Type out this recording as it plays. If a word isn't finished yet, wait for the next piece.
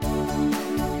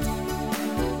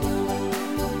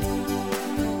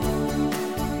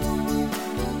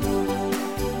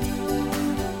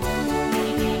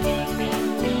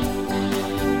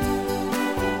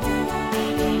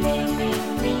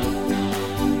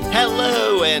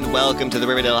Hello and welcome to the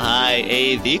Riverdale High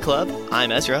AV Club.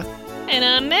 I'm Ezra. And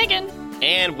I'm Megan.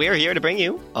 And we're here to bring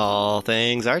you all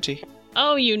things Archie.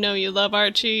 Oh, you know you love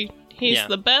Archie. He's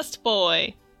the best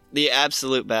boy. The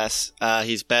absolute best.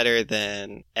 He's better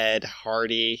than Ed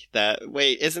Hardy.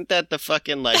 Isn't that the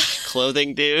fucking,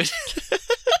 clothing dude?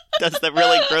 Does the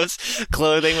really gross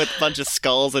clothing with a bunch of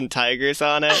skulls and tigers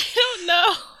on it? I don't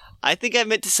know. I think I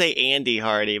meant to say Andy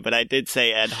Hardy, but I did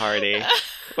say Ed Hardy,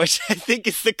 which I think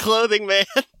is the clothing man.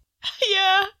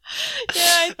 Yeah,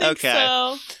 I think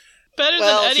so. Better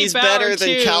than Eddie he's Bauer, better too.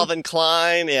 than Calvin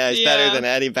Klein. Yeah, he's better than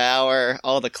Eddie Bauer.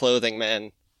 All the clothing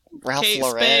men. Ralph Kate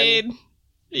Lauren. Spade.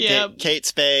 Yeah. Kate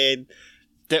Spade.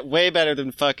 Way better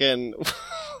than fucking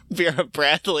Vera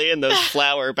Bradley in those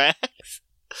flower bags.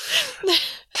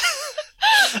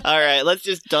 All right, let's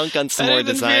just dunk on some more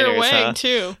designers, Vera Wang, huh?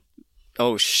 too.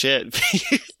 Oh, shit.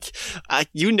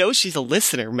 You know she's a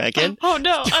listener, Megan. Oh,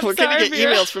 no. We're going to get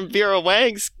emails from Vera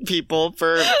Wang's people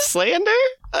for slander?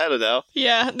 I don't know.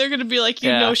 Yeah, they're going to be like,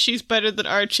 you know she's better than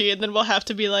Archie, and then we'll have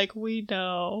to be like, we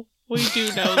know. We do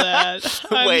know that.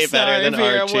 Way better than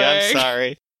Vera Archie. Wang. I'm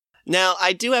sorry. Now,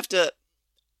 I do have to...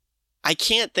 I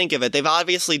can't think of it. They've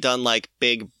obviously done,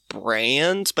 big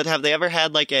brands, but have they ever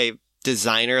had, a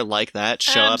designer like that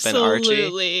show up in Archie?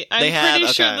 Absolutely. I'm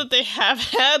pretty sure that they have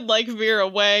had Vera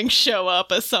Wang show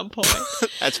up at some point.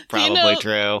 That's probably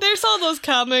true. There's all those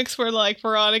comics where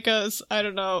Veronica's,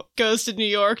 goes to New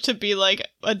York to be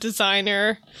a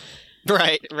designer.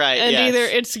 Right, and yes. Either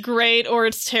it's great or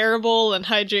it's terrible and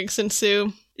hijinks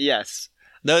ensue. Yes.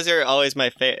 Those are always my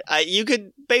favorite. You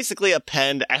could basically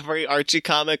append every Archie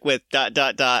comic with ...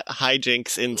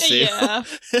 hijinks ensue. Yeah.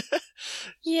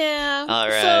 Yeah. All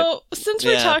right. So, since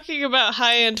we're talking about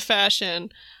high-end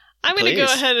fashion, I'm going to go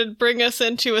ahead and bring us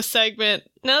into a segment.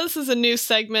 Now, this is a new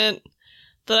segment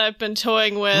that I've been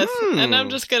toying with, and I'm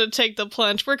just going to take the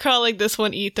plunge. We're calling this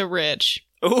one Eat the Rich.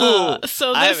 Ooh,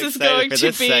 so this is going to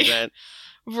be segment.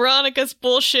 Veronica's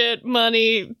bullshit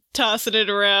money, tossing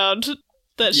it around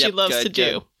that she loves to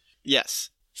do. Yes.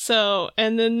 So,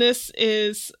 and then this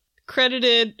is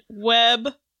credited Webb,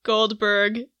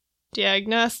 Goldberg,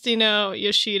 D'Agostino,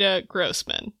 Yoshida,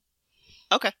 Grossman.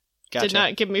 Okay. Gotcha. Did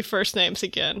not give me first names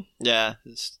again. Yeah.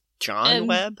 John and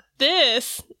Webb?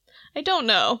 This, I don't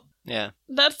know. Yeah.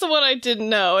 That's the one I didn't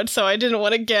know, and so I didn't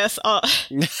want to guess.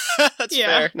 That's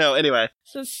fair. No, anyway.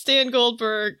 So Stan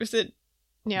Goldberg, was it?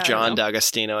 Yeah, John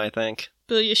D'Agostino, I think.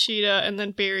 Bill Yoshida, and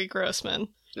then Barry Grossman.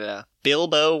 Yeah.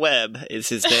 Bilbo Webb is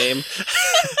his name.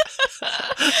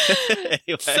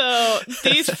 Anyway. So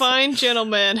these fine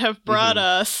gentlemen have brought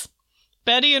us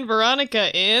Betty and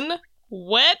Veronica in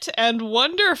Wet and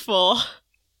Wonderful.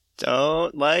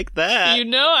 Don't like that. You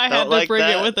know I had to bring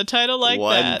it with a title like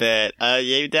One that. bit.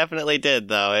 You definitely did,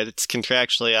 though. It's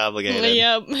contractually obligated.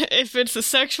 Yep. If it's a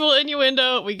sexual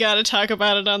innuendo, we gotta talk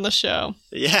about it on the show.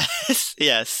 Yes,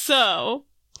 yes. So,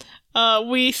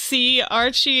 we see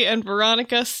Archie and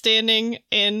Veronica standing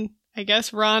in, I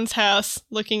guess, Ron's house,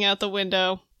 looking out the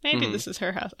window. Maybe this is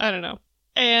her house. I don't know.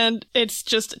 And it's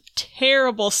just a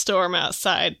terrible storm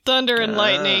outside. Thunder and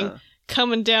lightning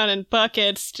coming down in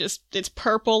buckets. Just, it's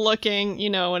purple looking,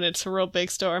 when it's a real big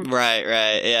storm. Right,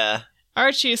 yeah.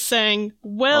 Archie is saying,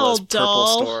 well,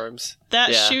 doll, storms.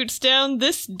 That shoots down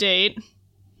this date.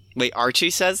 Wait,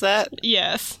 Archie says that?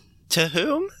 Yes. To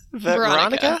whom?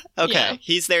 Veronica? Okay. Yeah.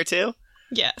 He's there too?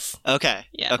 Yes. Okay.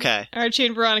 Yeah. Okay. Archie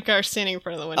and Veronica are standing in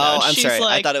front of the window. Oh, I'm She's sorry.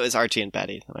 Like, I thought it was Archie and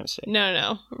Betty.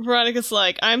 No. Veronica's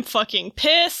like, I'm fucking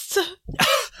pissed.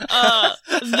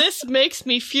 This makes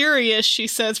me furious, she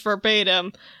says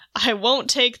verbatim. I won't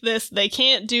take this. They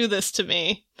can't do this to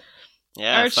me.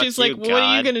 Yeah, Archie's fuck like, you, what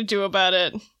are you going to do about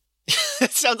it?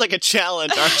 It sounds like a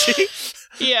challenge, Archie.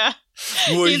 Yeah.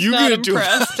 What are you going to do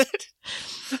about it?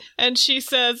 And she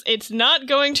says, it's not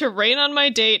going to rain on my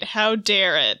date. How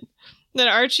dare it? Then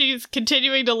Archie's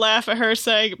continuing to laugh at her,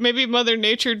 saying, maybe Mother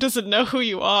Nature doesn't know who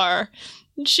you are.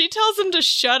 And she tells him to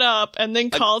shut up and then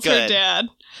calls her dad.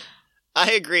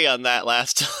 I agree on that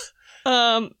last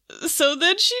time. So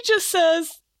then she just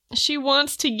says she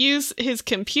wants to use his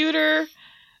computer,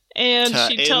 and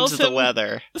she tells him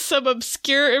weather. Some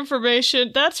obscure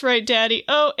information. That's right, Daddy.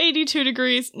 Oh, 82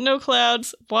 degrees, no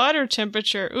clouds, water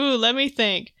temperature. Ooh, let me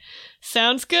think.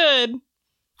 Sounds good.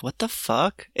 What the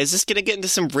fuck? Is this gonna get into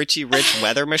some Richie Rich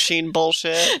weather machine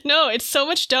bullshit? No, it's so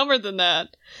much dumber than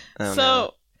that. Oh,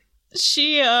 so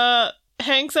she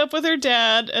hangs up with her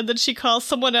dad, and then she calls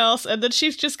someone else, and then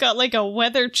she's just got a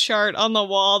weather chart on the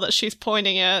wall that she's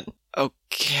pointing at.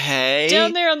 Okay.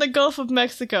 Down there on the Gulf of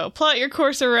Mexico. Plot your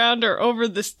course around or over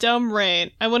this dumb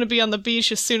rain. I want to be on the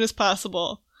beach as soon as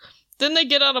possible. Then they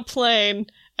get on a plane,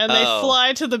 and they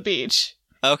fly to the beach.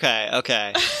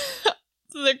 Okay.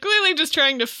 So they're clearly just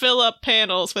trying to fill up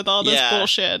panels with all this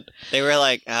bullshit. They were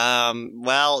like,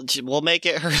 well, we'll make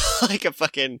it her like a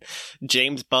fucking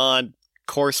James Bond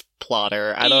course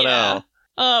plotter. I don't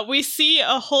know. We see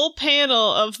a whole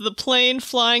panel of the plane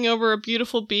flying over a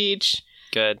beautiful beach.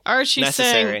 Good. Archie's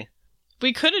saying,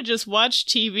 we could have just watched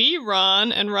TV,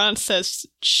 Ron. And Ron says,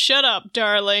 shut up,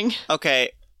 darling.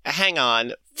 Okay, hang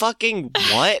on. Fucking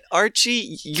what,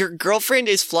 Archie? Your girlfriend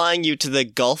is flying you to the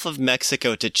Gulf of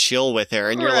Mexico to chill with her,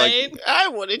 and you're like, I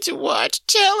wanted to watch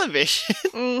television.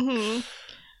 Mm-hmm.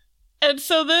 And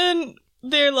so then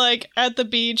they're like at the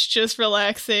beach just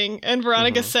relaxing, and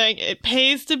Veronica's saying, it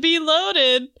pays to be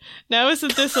loaded. Now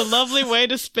isn't this a lovely way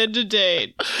to spend a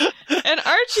date? And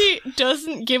Archie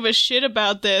doesn't give a shit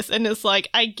about this and is like,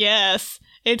 I guess.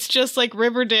 It's just like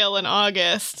Riverdale in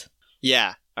August.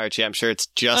 Yeah. Archie, I'm sure it's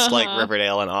just like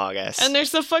Riverdale in August. And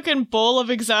there's a fucking bowl of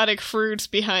exotic fruits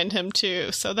behind him,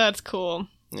 too, so that's cool.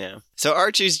 Yeah. So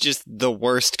Archie's just the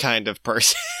worst kind of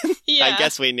person. Yeah. I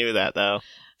guess we knew that, though.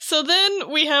 So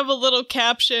then we have a little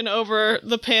caption over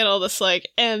the panel that's like,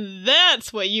 and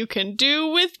that's what you can do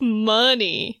with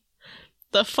money.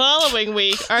 The following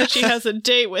week, Archie has a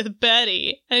date with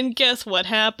Betty, and guess what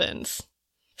happens?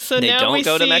 So they now don't we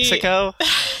go see to Mexico?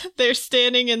 They're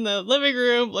standing in the living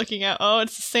room looking out. Oh,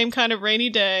 it's the same kind of rainy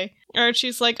day.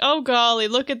 Archie's like, oh golly,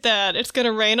 look at that. It's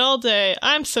gonna rain all day.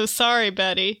 I'm so sorry,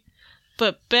 Betty.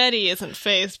 But Betty isn't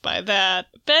fazed by that.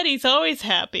 Betty's always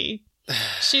happy.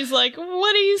 She's like,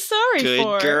 what are you sorry Good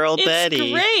for? girl, it's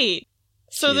Betty. Great.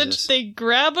 So then they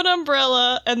grab an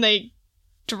umbrella and they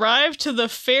drive to the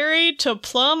ferry to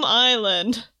Plum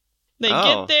Island. They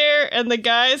get there and the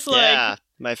guy's like... Yeah.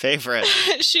 My favorite.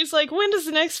 She's like, when does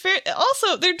the next ferry...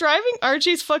 Also, they're driving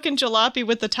Archie's fucking jalopy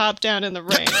with the top down in the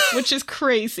rain, which is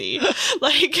crazy.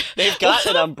 Like, they've got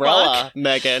an umbrella, fuck?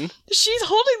 Megan. She's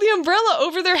holding the umbrella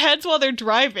over their heads while they're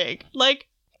driving. Like,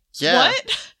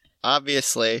 what?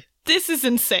 Obviously. This is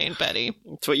insane, Betty.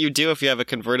 It's what you do if you have a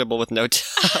convertible with no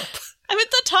top. I mean,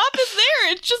 the top is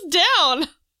there. It's just down.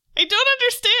 I don't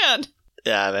understand.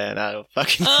 Yeah, man, I don't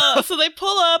fucking know. So they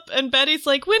pull up, and Betty's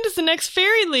like, when does the next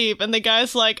ferry leave? And the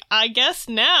guy's like, I guess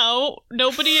now.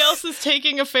 Nobody else is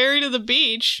taking a ferry to the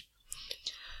beach.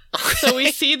 So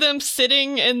we see them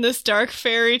sitting in this dark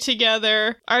ferry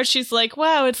together. Archie's like,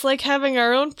 wow, it's like having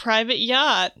our own private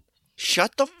yacht.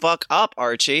 Shut the fuck up,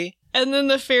 Archie. And then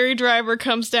the ferry driver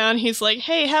comes down. He's like,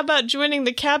 hey, how about joining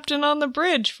the captain on the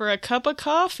bridge for a cup of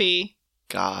coffee?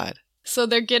 God. So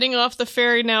they're getting off the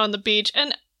ferry now on the beach,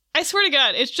 and I swear to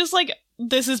God, it's just like,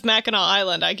 this is Mackinac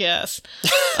Island, I guess.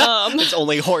 It's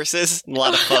only horses and a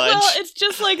lot of fudge. Well, it's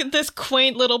just like this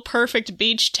quaint little perfect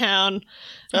beach town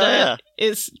that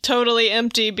is totally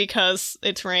empty because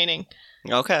it's raining.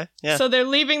 Okay, yeah. So they're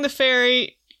leaving the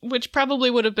ferry, which probably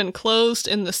would have been closed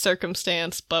in the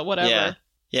circumstance, but whatever.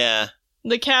 Yeah.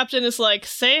 The captain is like,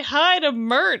 say hi to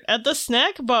Mert at the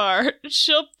snack bar.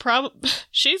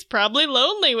 She's probably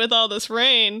lonely with all this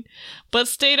rain, but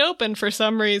stayed open for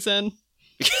some reason.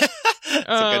 That's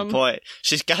a good point.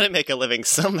 She's got to make a living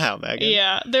somehow, Megan.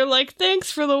 Yeah, they're like,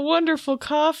 thanks for the wonderful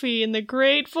coffee and the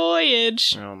great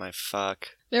voyage. Oh my fuck.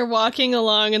 They're walking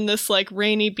along in this like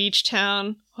rainy beach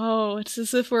town. Oh, it's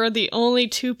as if we're the only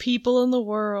two people in the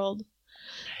world.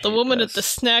 The woman at the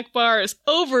snack bar is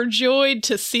overjoyed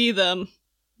to see them.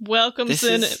 Welcomes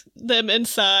them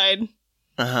inside.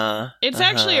 It's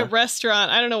actually a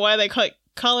restaurant. I don't know why they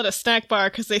call it a snack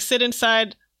bar, because they sit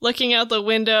inside looking out the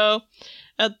window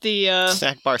at the...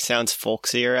 snack bar sounds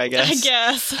folksier, I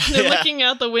guess. They're looking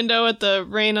out the window at the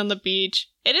rain on the beach.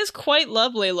 It is quite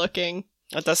lovely looking.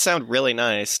 That does sound really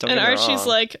nice. Don't and get me Archie's wrong.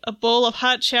 like, a bowl of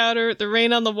hot chowder, the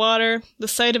rain on the water, the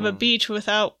sight of a beach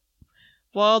without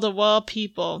wall-to-wall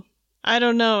people. I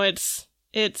don't know, it's...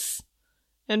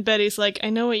 And Betty's like, I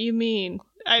know what you mean.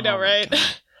 I know, right?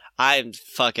 I'm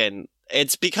fucking...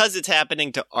 It's because it's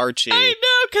happening to Archie. I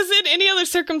know, because in any other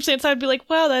circumstance, I'd be like,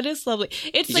 wow, that is lovely.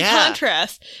 It's the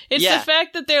contrast. It's the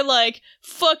fact that they're like,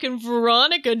 fucking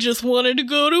Veronica just wanted to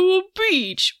go to a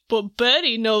beach, but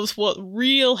Betty knows what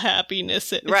real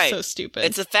happiness is. Right. It's so stupid.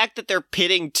 It's the fact that they're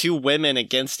pitting two women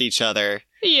against each other.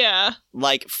 Yeah.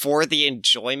 Like, for the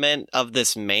enjoyment of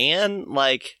this man?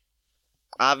 Like...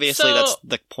 Obviously, that's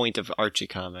the point of Archie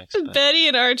comics. But. Betty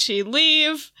and Archie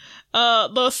leave.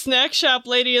 The snack shop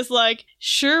lady is like,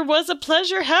 sure was a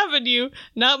pleasure having you.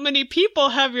 Not many people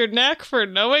have your knack for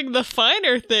knowing the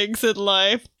finer things in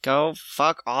life. Go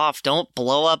fuck off. Don't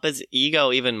blow up his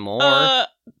ego even more.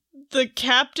 The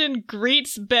captain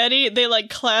greets Betty. They,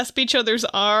 like, clasp each other's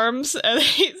arms. And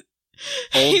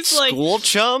Old He's like, school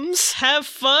chums? have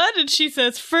fun? And she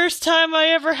says, first time I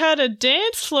ever had a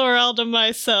dance floor all to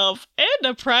myself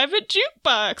and a private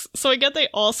jukebox. So I get they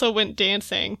also went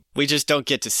dancing. We just don't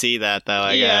get to see that, though,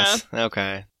 I guess.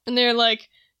 Okay. And they're like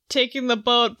taking the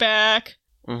boat back.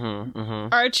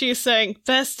 Archie is saying,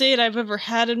 best date I've ever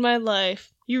had in my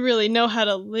life. You really know how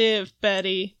to live,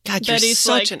 Betty. God, you're Betty's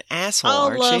such like, an asshole, I'll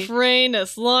Archie. love rain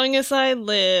as long as I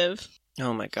live.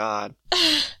 Oh my god.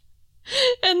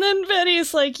 And then Betty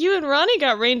is like, you and Ronnie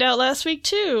got rained out last week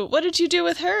too. What did you do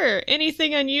with her?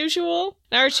 Anything unusual?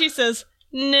 And Archie says,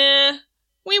 nah.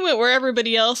 We went where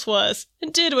everybody else was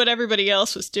and did what everybody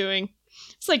else was doing.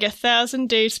 It's like 1,000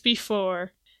 dates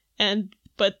before.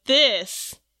 But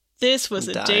this was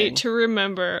a date to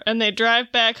remember. And they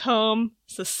drive back home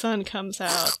as the sun comes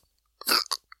out.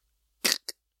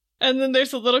 And then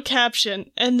there's a little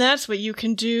caption, and that's what you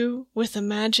can do with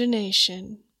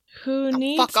imagination. Who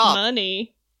needs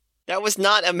money? That was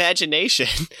not imagination.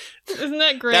 Isn't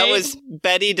that great? That was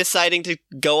Betty deciding to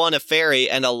go on a ferry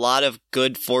and a lot of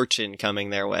good fortune coming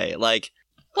their way. Like,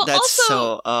 well, that's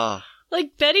also, so,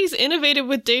 like, Betty's innovative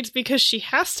with dates because she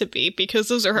has to be, because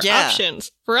those are her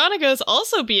options. Veronica's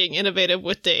also being innovative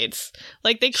with dates.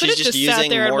 Like, they could have just sat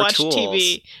there and watched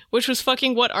TV, which was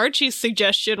fucking what Archie's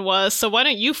suggestion was, so why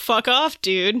don't you fuck off,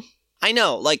 dude? I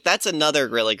know, like, that's another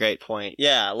really great point.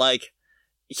 Yeah, like,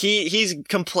 he's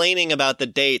complaining about the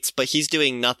dates, but he's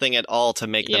doing nothing at all to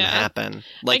make them happen.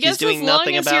 Like, I guess he's doing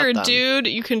nothing about them. as long as you're a dude,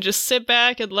 you can just sit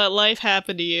back and let life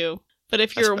happen to you. But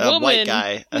if you're a woman... A white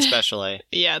guy, especially.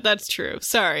 Yeah, that's true.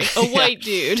 Sorry. A white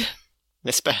dude.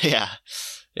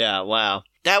 Yeah, wow.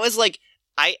 That was like...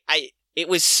 It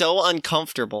was so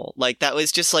uncomfortable. Like, that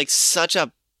was just like such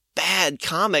a bad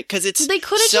comic, because it's They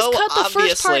could have so just cut the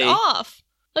first part off.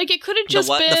 Like, it could have just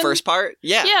been... The first part?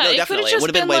 Yeah, no, definitely. It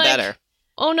would have been way better.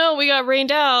 Oh no, we got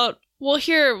rained out. Well,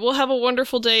 here, we'll have a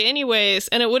wonderful day anyways.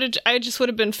 And I just would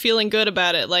have been feeling good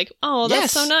about it. Like, oh,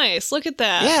 that's so nice. Look at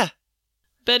that. Yeah.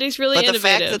 Betty's really innovative. But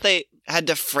the fact that they had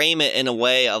to frame it in a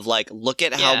way of like, look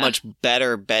at how much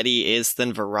better Betty is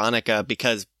than Veronica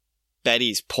because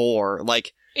Betty's poor.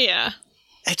 Like, yeah,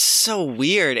 it's so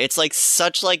weird. It's like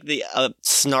such like the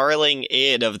snarling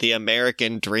id of the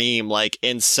American dream, like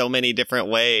in so many different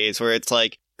ways, where it's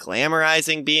like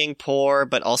glamorizing being poor,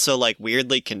 but also like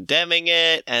weirdly condemning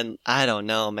it. And I don't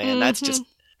know, man. That's just,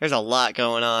 there's a lot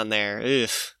going on there.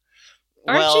 Oof.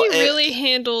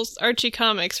 Archie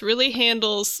Comics really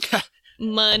handles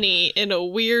money in a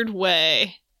weird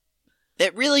way.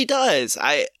 It really does.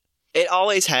 It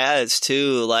always has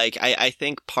too. Like, I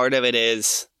think part of it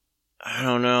is, I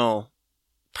don't know,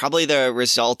 probably the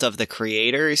result of the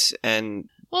creators and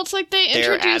well, it's like they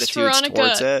introduced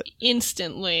Veronica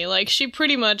instantly. Like, she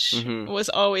pretty much was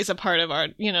always a part of our,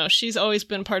 she's always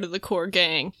been part of the core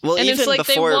gang. Well, and even it's like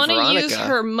they want to use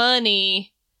her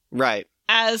money, right,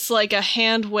 as like a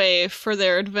hand wave for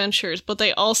their adventures, but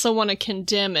they also want to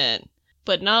condemn it,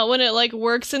 but not when it like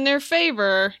works in their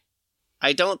favor.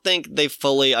 I don't think they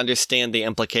fully understand the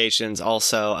implications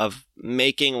also of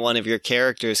making one of your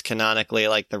characters canonically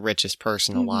like the richest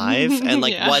person alive and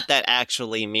like what that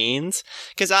actually means.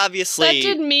 Because obviously that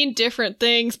did mean different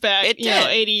things back,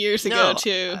 80 years ago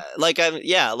too. Like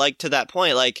to that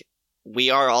point, like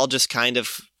we are all just kind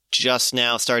of just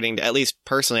now starting to, at least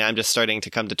personally, I'm just starting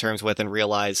to come to terms with and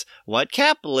realize what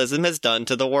capitalism has done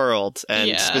to the world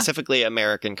and specifically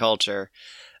American culture.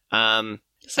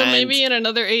 So maybe in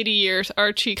another 80 years,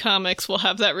 Archie Comics will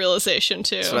have that realization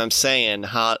too. That's what I'm saying.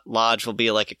 Hot Lodge will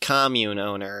be like a commune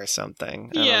owner or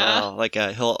something. I don't know. Like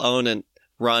he'll own and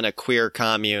run a queer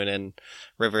commune in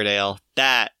Riverdale.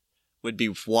 That would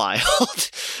be wild.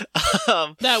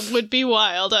 That would be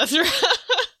wild, Ezra.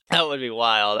 That would be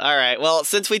wild. All right. Well,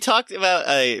 since we talked about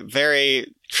a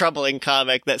very troubling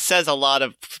comic that says a lot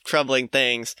of troubling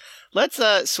things, let's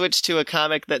switch to a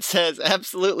comic that says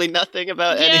absolutely nothing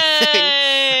about anything.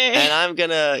 And I'm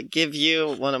going to give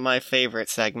you one of my favorite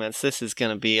segments. This is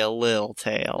going to be a Little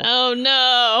Tale. Oh,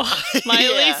 no. My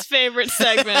least favorite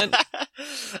segment.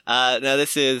 No,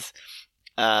 this is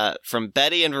from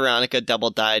Betty and Veronica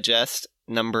Double Digest,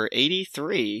 number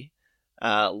 83.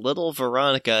 Little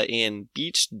Veronica in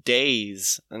Beach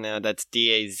Daze. No, that's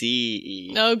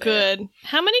D-A-Z-E. Oh, good.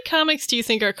 How many comics do you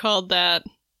think are called that?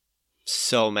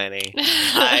 So many.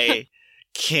 I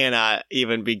cannot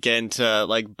even begin to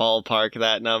like ballpark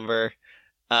that number.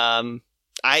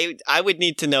 I would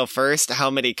need to know first how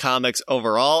many comics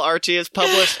overall Archie has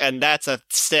published, and that's a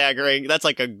staggering. That's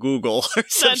like a Google or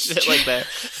some shit like that.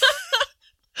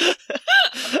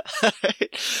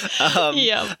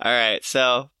 All right.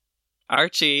 So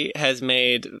Archie has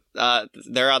made.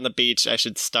 They're on the beach. I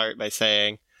should start by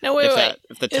saying No, wait.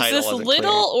 If the Is title this wasn't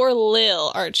Little clear. or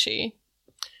Lil, Archie?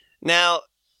 Now,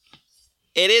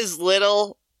 it is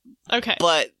Little, Okay.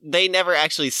 but they never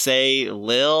actually say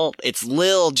Lil. It's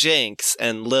Lil Jinx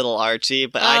and Little Archie,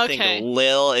 but I think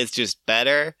Lil is just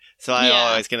better, so I'm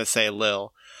always going to say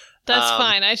Lil. That's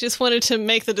fine. I just wanted to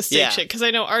make the distinction, because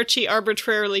I know Archie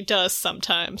arbitrarily does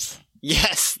sometimes.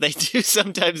 Yes, they do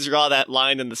sometimes draw that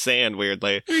line in the sand,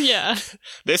 weirdly. Yeah.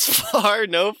 This far,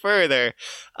 no further.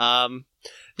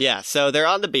 Yeah, so they're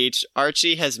on the beach.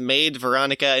 Archie has made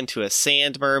Veronica into a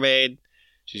sand mermaid.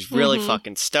 She's really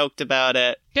fucking stoked about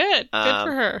it. Good for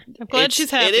her. I'm glad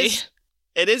she's happy.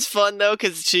 It is fun, though,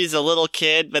 because she's a little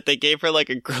kid, but they gave her, like,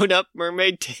 a grown-up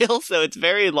mermaid tail, so it's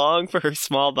very long for her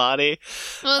small body.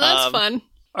 Well, that's fun.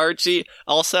 Archie,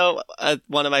 also,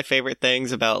 one of my favorite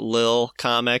things about Lil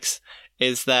comics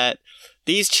is that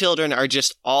these children are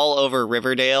just all over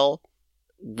Riverdale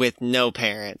with no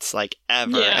parents, like,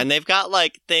 ever. Yeah. And they've got,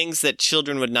 like, things that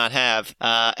children would not have,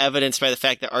 evidenced by the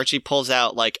fact that Archie pulls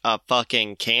out, like, a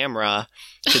fucking camera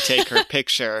to take her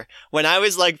picture. When I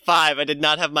was, like, 5, I did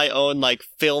not have my own, like,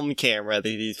 film camera that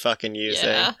he's fucking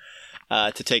using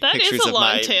to take pictures of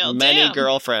my many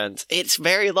girlfriends. It's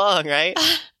very long, right?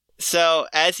 So,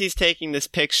 as he's taking this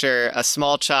picture, a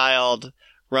small child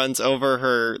runs over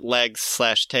her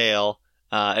legs/tail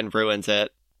and ruins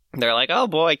it. They're like, oh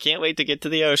boy, can't wait to get to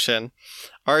the ocean.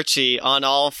 Archie, on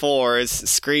all fours,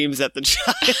 screams at the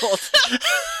child.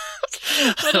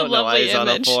 I don't know why he's on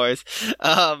all fours.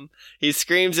 He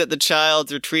screams at the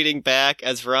child, retreating back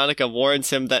as Veronica warns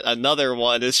him that another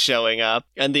one is showing up.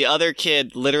 And the other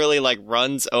kid literally, like,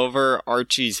 runs over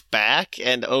Archie's back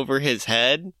and over his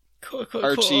head. Cool.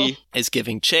 Archie is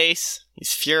giving chase.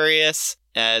 He's furious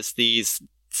as these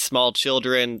small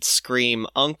children scream,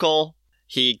 "Uncle."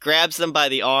 He grabs them by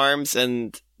the arms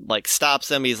and, like, stops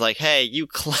them. He's like, hey, you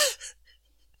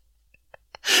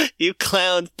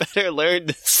clowns better learn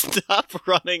to stop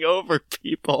running over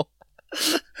people.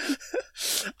 Good.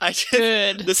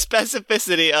 The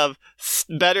specificity of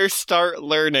better start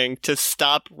learning to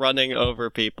stop running over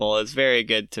people is very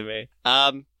good to me.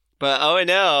 But oh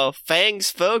no,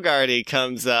 Fangs Fogarty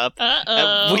comes up.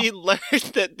 Uh-oh. And we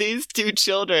learned that these two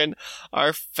children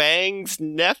are Fang's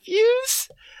nephews?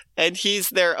 And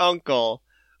he's their uncle,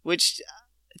 which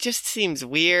just seems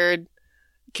weird,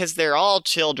 because they're all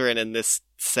children in this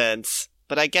sense.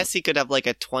 But I guess he could have, like,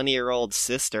 a 20-year-old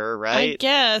sister, right? I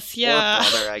guess, yeah.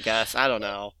 Or brother, I guess. I don't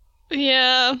know.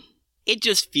 Yeah. It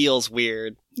just feels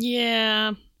weird.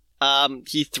 Yeah.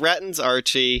 He threatens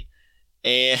Archie,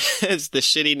 and the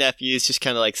shitty nephews just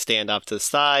kind of, like, stand off to the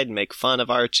side and make fun of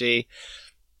Archie.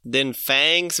 Then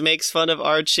Fangs makes fun of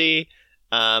Archie.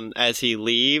 As he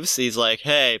leaves, he's like,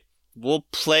 hey, we'll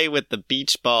play with the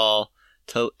beach ball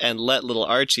and let little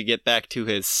Archie get back to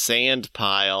his sand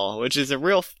pile, which is a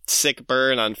real sick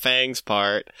burn on Fang's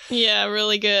part. Yeah,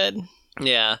 really good.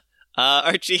 Yeah.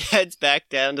 Archie heads back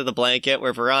down to the blanket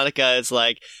where Veronica is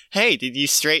like, hey, did you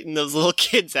straighten those little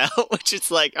kids out? Which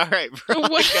is like, all right,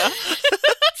 Veronica.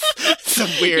 Some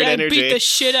weird energy. Beat the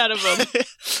shit out of them.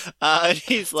 And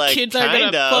he's like, kids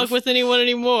aren't gonna fuck with anyone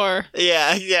anymore.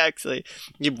 Yeah, actually.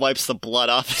 He wipes the blood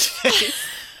off his face.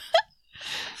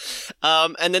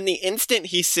 And then the instant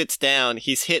he sits down,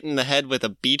 he's hit in the head with a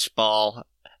beach ball.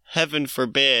 Heaven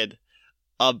forbid.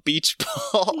 A beach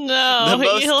ball. No,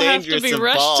 he'll have to be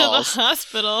rushed to the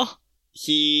hospital.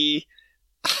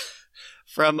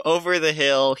 From over the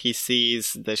hill, he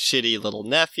sees the shitty little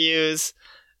nephews.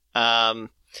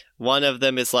 One of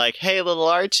them is like, hey, little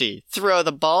Archie, throw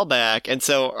the ball back. And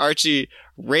so Archie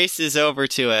races over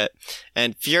to it.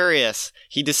 And furious,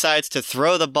 he decides to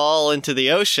throw the ball into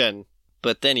the ocean.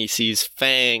 But then he sees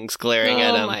Fangs glaring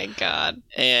at him. Oh my god.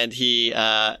 And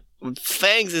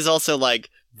Fangs is also, like,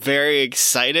 very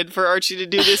excited for Archie to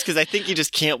do this, because I think he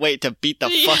just can't wait to beat the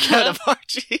fuck out of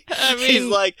Archie. I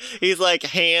mean, he's like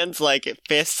hands, like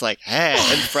fists, like, hey,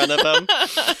 in front of him.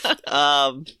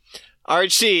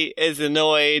 Archie is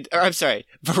annoyed, or I'm sorry,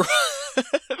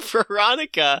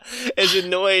 Veronica is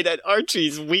annoyed at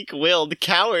Archie's weak-willed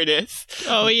cowardice.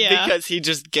 Oh, yeah. Because he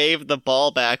just gave the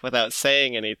ball back without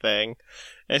saying anything.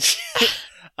 And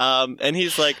and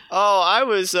he's like, oh, I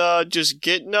was just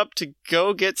getting up to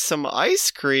go get some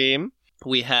ice cream.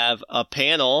 We have a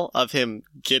panel of him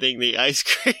getting the ice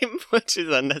cream, which is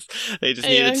unnecessary. They just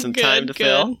needed some time to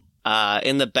fill.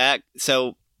 In the back,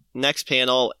 so next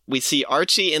panel, we see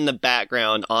Archie in the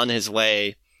background on his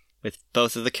way with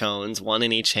both of the cones, one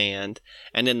in each hand.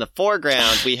 And in the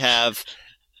foreground, we have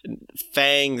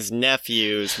Fang's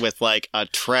nephews with, like, a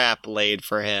trap laid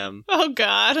for him. Oh,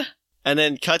 God. And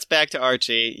then cuts back to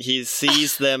Archie. He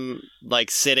sees them,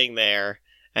 like, sitting there.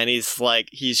 and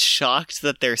he's shocked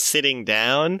that they're sitting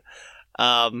down.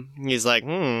 He's like,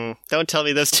 don't tell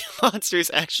me those two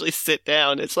monsters actually sit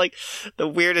down. It's like the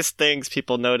weirdest things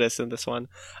people notice in this one.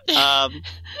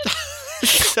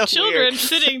 So children weird.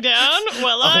 Sitting down?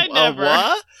 Well, I never.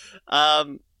 What?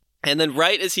 And then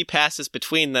right as he passes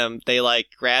between them, they like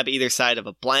grab either side of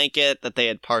a blanket that they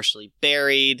had partially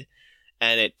buried,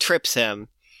 and it trips him.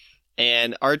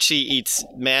 And Archie eats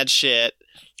mad shit.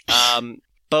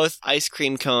 Both ice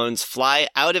cream cones fly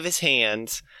out of his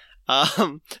hands.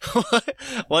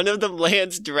 One of them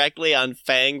lands directly on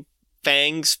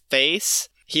Fang's face.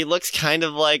 He looks kind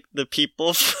of like the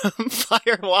people from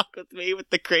Fire Walk with Me with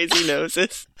the crazy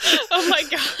noses. Oh my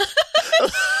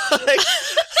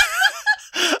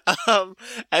god.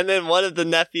 And then one of the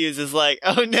nephews is like,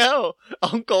 oh no,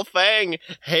 Uncle Fang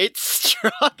hates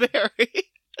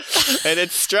strawberry. And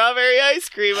it's strawberry ice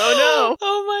cream, oh no.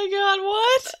 Oh my god,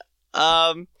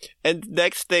 what? And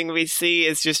next thing we see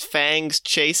is just Fangs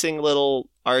chasing little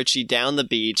Archie down the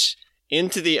beach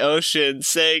into the ocean,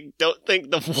 saying, don't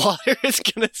think the water is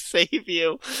gonna save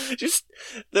you. Just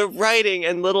the writing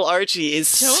and little Archie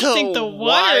is don't so think the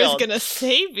water wild. is gonna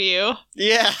save you.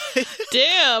 Yeah.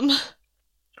 Damn.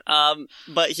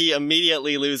 But he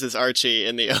immediately loses Archie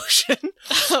in the ocean.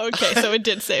 Okay, so it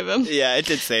did save him. Yeah, it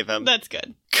did save him. That's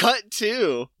good. Cut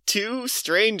to two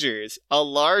strangers, a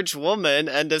large woman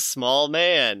and a small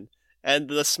man. And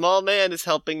the small man is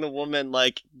helping the woman,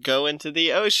 like, go into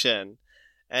the ocean.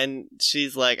 And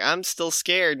she's like, I'm still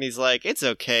scared. And he's like, it's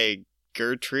okay,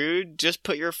 Gertrude. Just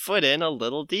put your foot in a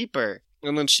little deeper.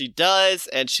 And then she does,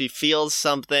 and she feels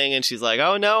something, and she's like,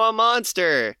 oh no, a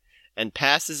monster! And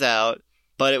passes out.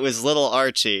 But it was little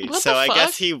Archie. What So the I fuck?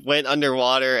 guess he went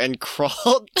underwater and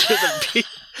crawled to the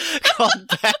crawled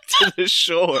back to the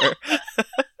shore.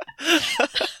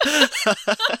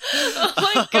 Oh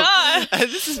my god. And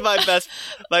this is my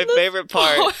favorite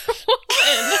part. Poor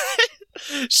woman.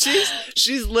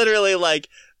 She's literally like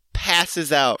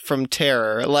passes out from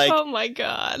terror. Like, Oh my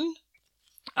god.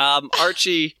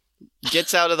 Archie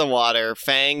gets out of the water.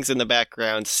 Fangs in the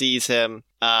background sees him.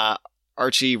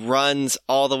 Archie runs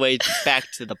all the way back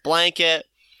to the blanket.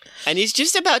 And he's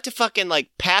just about to fucking, like,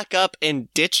 pack up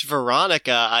and ditch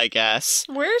Veronica, I guess.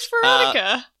 Where's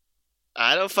Veronica?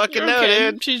 I don't fucking You're know,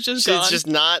 okay. dude. She's just She's gone. just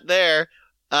not there.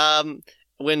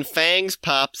 When Fangs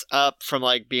pops up from,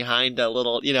 like, behind a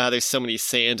little... You know how there's so many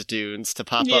sand dunes to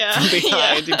pop Yeah, up from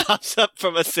behind? yeah. He pops up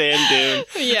from a sand dune.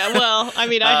 Yeah, well, I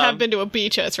mean, I have been to a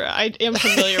beach, Ezra. I am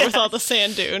familiar with all the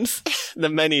sand dunes. The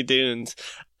many dunes.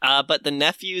 But the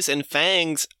nephews and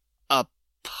Fangs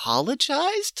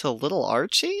apologize to little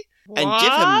Archie? And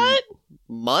give him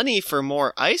money for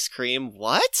more ice cream?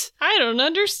 What? I don't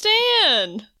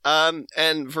understand.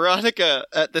 And Veronica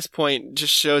at this point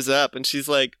just shows up and she's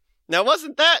like, now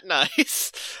wasn't that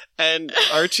nice? And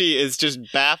Archie is just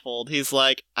baffled. He's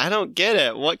like, I don't get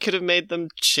it. What could have made them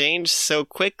change so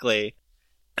quickly?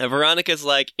 And Veronica's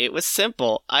like, it was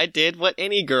simple. I did what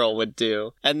any girl would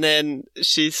do. And then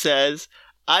she says,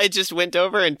 I just went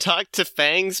over and talked to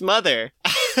Fang's mother.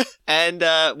 And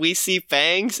we see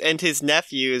Fangs and his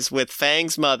nephews with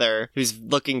Fang's mother, who's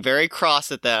looking very cross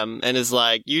at them and is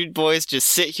like, you boys just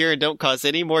sit here and don't cause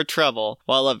any more trouble,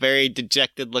 while a very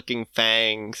dejected-looking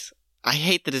Fangs, I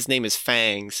hate that his name is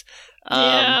Fangs,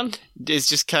 Yeah. is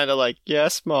just kind of like,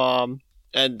 yes, Mom.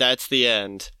 And that's the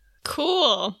end.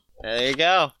 Cool. There you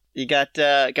go. You got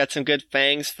some good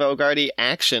Fangs Fogarty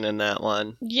action in that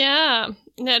one. Yeah.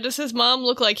 Now, does his mom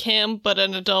look like him, but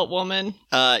an adult woman?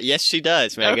 Yes, she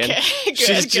does, Megan. Okay, good,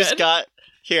 She's good. just got...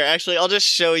 Here, actually, I'll just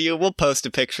show you. We'll post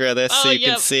a picture of this so you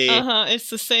can see. It's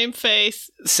the same face.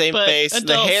 Same but face. The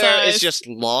adult hair size. is just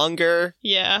longer.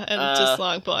 Yeah, and just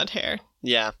long blonde hair.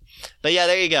 Yeah. But yeah,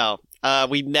 there you go.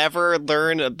 We never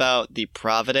learn about the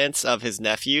providence of his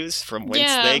nephews, from whence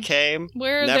Yeah. they came.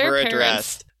 Where are Never their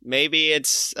addressed. Maybe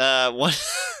it's one.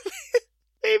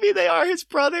 Maybe they are his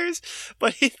brothers,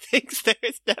 but he thinks they're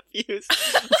his nephews.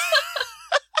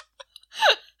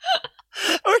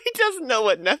 Or he doesn't know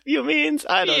what nephew means.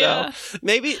 I don't know.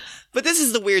 Maybe, but this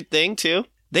is the weird thing too.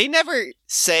 He never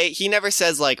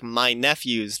says like my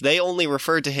nephews. They only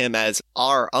refer to him as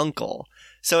our uncle.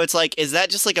 So it's like, is that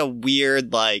just like a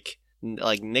weird like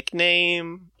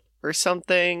nickname or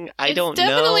something? I don't know.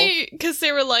 Definitely, because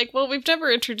they were like, well, we've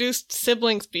never introduced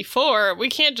siblings before. We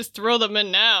can't just throw them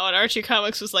in now. And Archie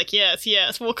Comics was like,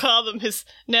 yes, we'll call them his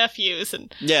nephews.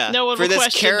 And Yeah, no one for will this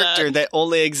question character that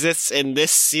only exists in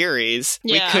this series,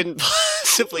 Yeah. we couldn't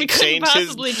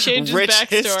possibly change his rich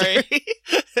backstory. history.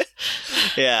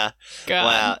 Yeah. God.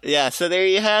 Wow. Yeah, so there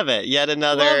you have it. Yet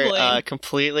another Lovely.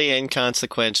 completely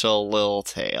inconsequential Lil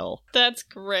tale. That's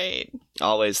great.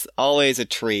 Always a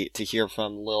treat to hear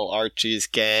from Lil Archie's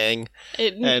gang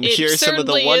and It hear some of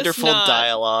the certainly is wonderful not,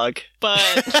 dialogue.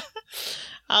 But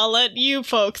I'll let you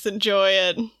folks enjoy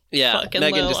it. Yeah, Fucking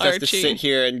Megan Lil just has to Archie. sit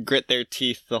here and grit their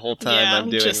teeth the whole time Yeah, I'm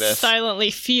doing just this. silently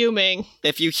fuming.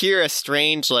 If you hear a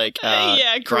strange, like,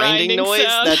 Yeah, grinding noise,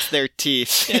 sound. that's their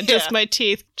teeth. Yeah, just my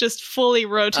teeth, just fully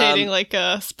rotating like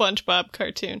a SpongeBob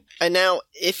cartoon. And now,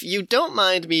 if you don't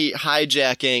mind me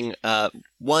hijacking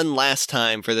one last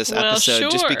time for this Well,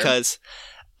 episode, just sure. because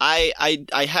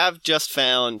I have just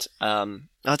found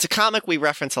it's a comic we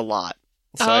reference a lot,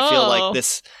 so I feel like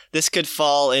this could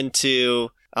fall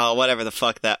into whatever the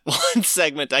fuck that one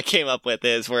segment I came up with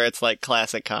is, where it's like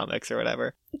classic comics or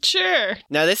whatever. Sure.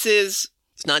 Now it's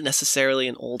not necessarily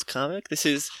an old comic. This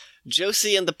is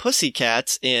Josie and the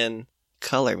Pussycats in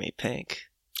Color Me Pink.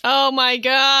 Oh my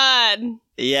god.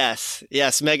 Yes,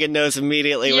 Megan knows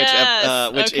immediately which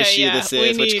Okay, issue yeah. this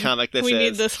is, which comic this is. We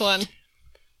need this one.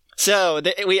 So,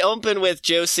 we open with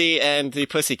Josie and the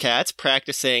Pussycats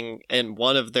practicing in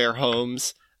one of their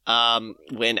homes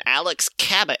when Alex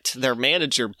Cabot, their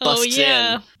manager, busts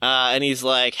in. And he's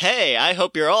like, hey, I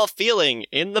hope you're all feeling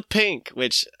in the pink,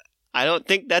 which I don't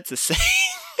think that's a saying.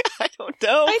 I don't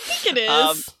know. I think it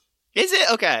is. Is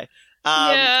it? Okay.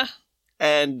 Yeah.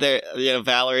 And there,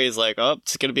 Valerie's like, oh,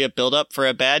 it's going to be a build-up for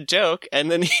a bad joke. And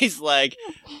then he's like,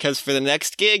 because for the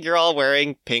next gig, you're all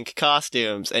wearing pink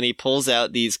costumes. And he pulls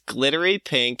out these glittery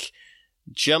pink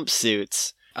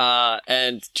jumpsuits.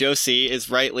 And Josie is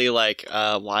rightly like,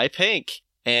 why pink?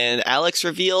 And Alex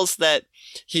reveals that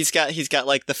he's got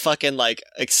like the fucking like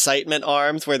excitement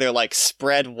arms where they're like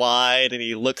spread wide, and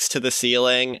he looks to the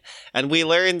ceiling. And we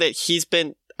learn that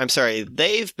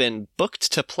they've been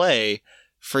booked to play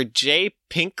for J.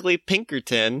 Pinkley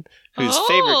Pinkerton, whose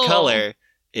favorite color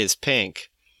is pink.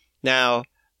 Now,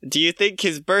 do you think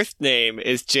his birth name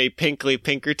is J. Pinkley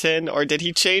Pinkerton, or did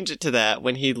he change it to that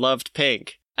when he loved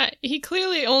pink? He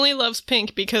clearly only loves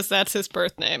pink because that's his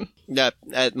birth name. That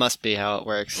must be how it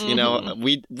works. Mm-hmm.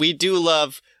 We do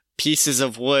love pieces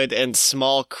of wood and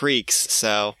small creeks,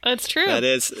 so that's true. that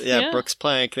is, Brooks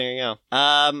Plank. There you go.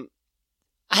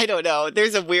 I don't know.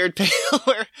 There's a weird panel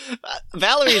where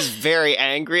Valerie's very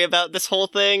angry about this whole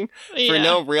thing for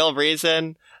no real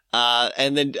reason.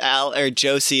 And then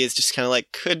Josie is just kind of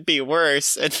like, could be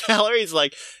worse. And Valerie's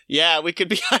like, yeah, we could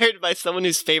be hired by someone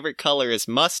whose favorite color is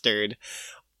mustard.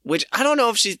 Which I don't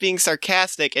know if she's being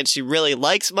sarcastic and she really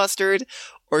likes mustard,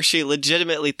 or she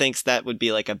legitimately thinks that would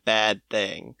be like a bad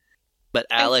thing. But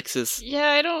Alex is... Yeah,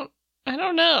 I don't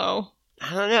know.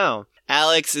 I don't know.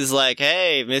 Alex is like,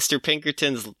 hey, Mr.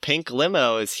 Pinkerton's pink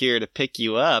limo is here to pick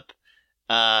you up.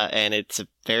 And it's a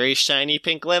very shiny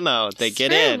pink limo. They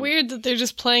get in. It's very weird that they're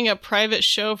just playing a private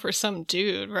show for some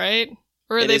dude, right?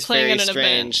 Or are they playing at an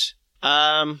event?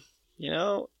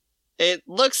 It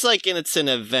looks like it's an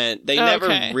event. They never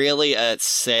really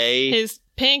say... His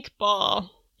pink ball.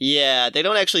 Yeah, they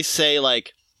don't actually say,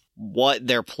 like, what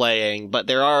they're playing, but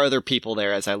there are other people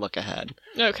there as I look ahead.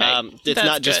 Okay, it's that's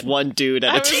not just good. one dude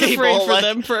at a table. I was afraid for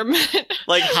them for a minute.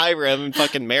 Like Hiram in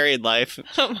fucking Married Life.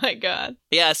 Oh my god.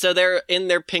 Yeah, so they're in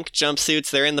their pink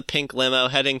jumpsuits, they're in the pink limo,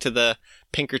 heading to the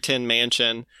Pinkerton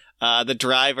mansion. The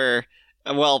driver...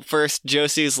 Well, first,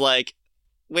 Josie's like...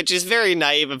 Which is very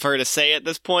naive of her to say at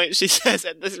this point. She says,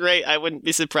 at this rate, I wouldn't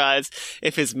be surprised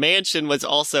if his mansion was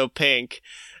also pink.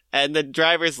 And the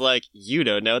driver's like, you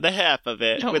don't know the half of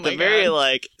it. Oh with my a very, God.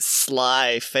 like,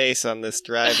 sly face on this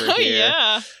driver Oh here.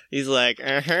 yeah. He's like,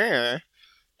 uh-huh.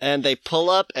 And they pull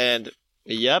up and,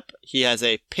 yep, he has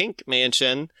a pink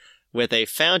mansion with a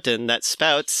fountain that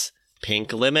spouts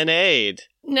pink lemonade.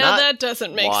 Now Not that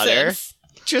doesn't make water. sense.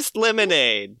 Just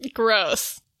lemonade.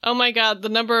 Gross. Oh my god, the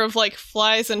number of like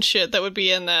flies and shit that would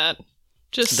be in that.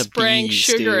 Just The spraying bees,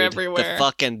 sugar dude. everywhere. The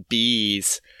fucking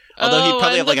bees. Although he'd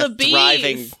probably have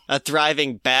like a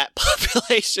thriving bat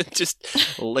population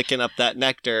just licking up that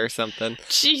nectar or something.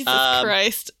 Jesus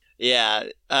Christ. Yeah.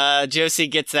 Josie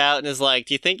gets out and is like,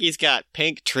 do you think he's got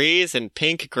pink trees and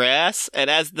pink grass? And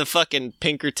as the fucking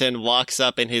Pinkerton walks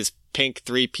up in his pink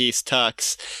 3-piece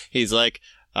tux, he's like,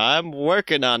 I'm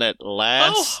working on it,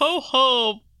 lass. Ho ho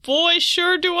ho. Boy,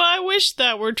 sure do I wish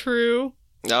that were true.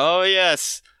 Oh,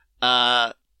 yes.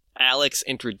 Alex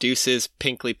introduces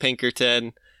Pinkley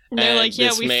Pinkerton. And they're like,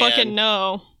 yeah, we fucking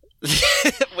know.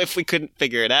 If we couldn't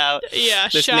figure it out. Yeah,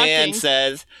 this shocking. man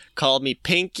says, call me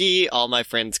Pinky. All my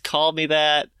friends call me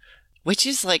that. Which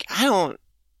is like,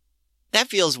 that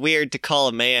feels weird to call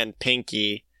a man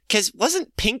Pinky. because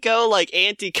wasn't Pinko like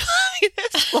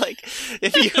anti-communist? Like,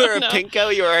 if you were a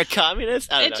Pinko, you were a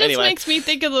communist? I don't know. It just makes me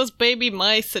think of those baby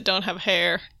mice that don't have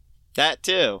hair. That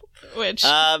too. Which is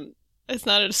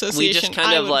not an association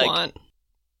I would want.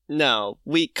 No,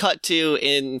 we cut to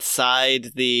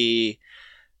inside the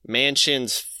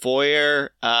mansion's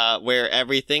foyer, where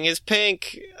everything is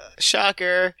pink.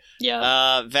 Shocker.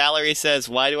 Yeah. Valerie says,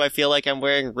 "Why do I feel like I'm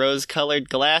wearing rose-colored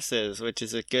glasses?" Which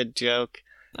is a good joke.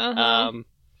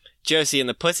 Josie and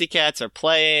the Pussycats are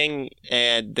playing,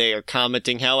 and they are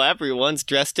commenting how everyone's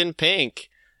dressed in pink.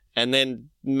 And then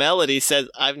Melody says,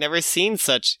 "I've never seen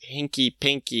such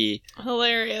hinky-pinky."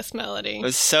 Hilarious, Melody. It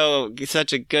was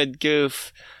such a good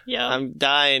goof. Yeah. I'm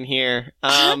dying here.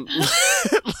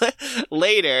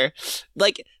 Later,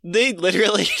 like, they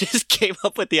literally just came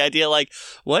up with the idea, like,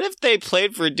 what if they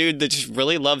played for a dude that just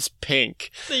really loves pink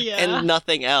and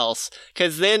nothing else?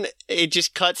 Because then it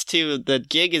just cuts to the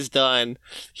gig is done.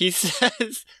 He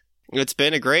says, "It's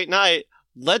been a great night.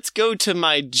 Let's go to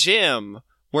my gym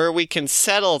where we can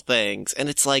settle things." And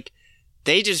it's like,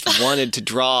 they just wanted to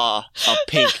draw a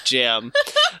pink gym.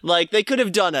 Like, they could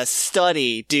have done a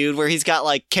study, dude, where he's got,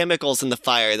 like, chemicals in the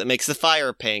fire that makes the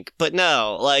fire pink. But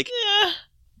no, like,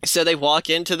 so they walk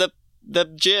into the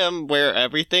gym where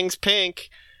everything's pink.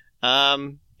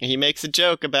 He makes a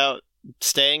joke about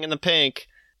staying in the pink.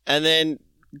 And then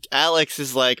Alex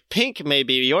is like, "Pink may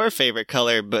be your favorite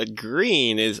color, but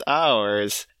green is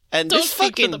ours." And Don't this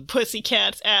speak fucking... for the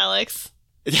Pussycats, Alex.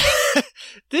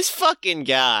 This fucking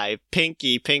guy,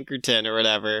 Pinky Pinkerton or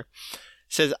whatever,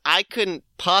 says, "I couldn't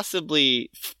possibly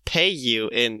pay you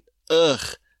in,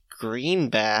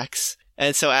 greenbacks."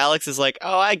 And so Alex is like,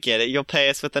 "Oh, I get it. You'll pay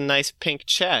us with a nice pink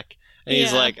check." And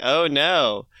he's like, "Oh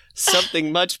no,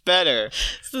 something much better."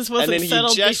 This wasn't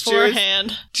settled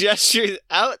beforehand. Gestures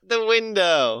out the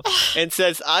window and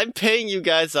says, "I'm paying you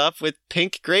guys up with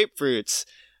pink grapefruits.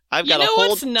 I've got a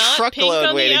whole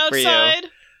truckload waiting for you."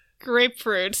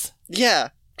 Grapefruits. Yeah.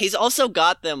 He's also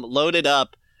got them loaded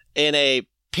up in a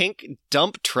pink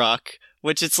dump truck,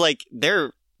 which it's like,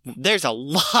 there's a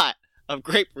lot of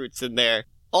grapefruits in there.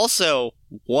 Also,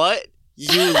 what?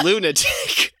 You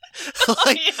lunatic.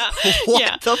 Like,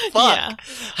 what the fuck? Yeah.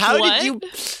 How did you...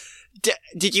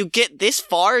 Did you get this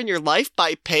far in your life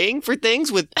by paying for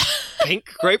things with pink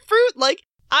grapefruit? Like,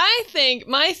 I think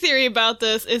my theory about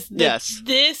this is that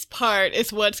this part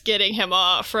is what's getting him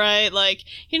off, right? Like,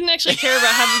 he didn't actually care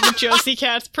about having the Josie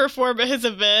Cats perform at his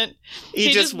event.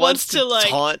 He just wants to like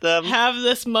taunt them. Have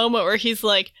this moment where he's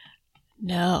like,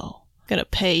 "No, I'm gonna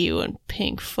pay you in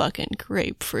pink fucking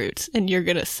grapefruits, and you're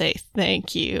gonna say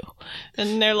thank you."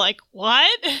 And they're like,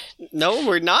 "What?" "No,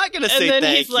 we're not gonna say thank you." And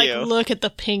then he's like, "Look at the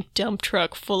pink dump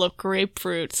truck full of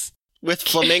grapefruits." With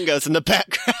flamingos in the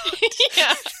background.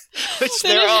 Yeah. Which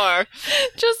there are.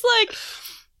 Just like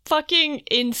fucking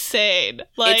insane.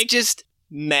 Like, it's just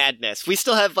madness. We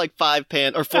still have like 4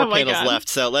 panels left,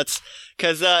 so let's,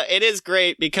 because it is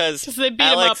great because they beat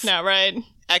him up now, right?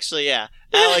 Actually, yeah.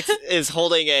 Alex is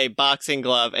holding a boxing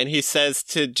glove, and he says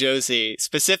to Josie,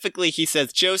 specifically, he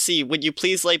says, "Josie, would you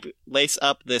please lace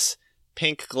up this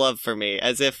pink glove for me?"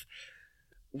 As if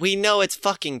we know it's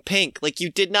fucking pink. Like, you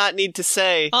did not need to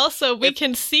say. Also, we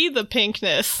can see the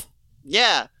pinkness.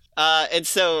 Yeah. And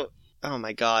so, oh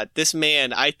my god,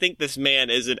 I think this man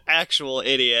is an actual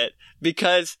idiot,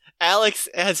 because Alex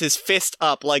has his fist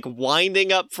up, like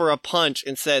winding up for a punch,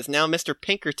 and says, "Now, Mr.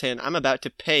 Pinkerton, I'm about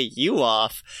to pay you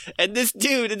off." And this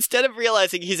dude, instead of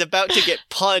realizing he's about to get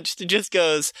punched, just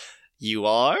goes, "You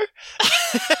are?"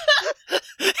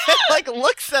 And, like,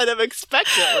 looks at him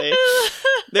expectantly.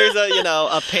 There's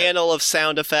a panel of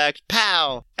sound effect,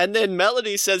 pow! And then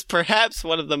Melody says perhaps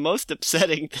one of the most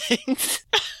upsetting things.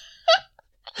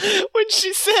 When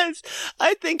she says,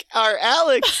 "I think our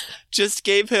Alex just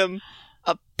gave him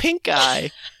a pink eye."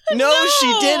 No, she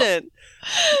didn't.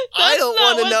 I don't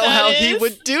want to know how he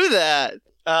would do that.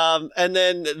 And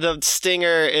then the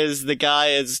stinger is the guy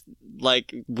is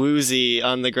like woozy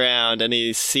on the ground and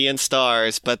he's seeing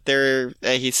stars, but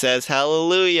he says,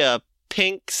 "Hallelujah,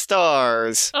 pink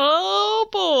stars." Oh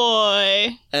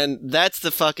boy. And that's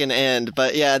the fucking end.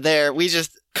 But yeah, we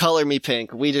just color me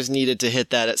pink. We just needed to hit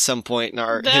that at some point in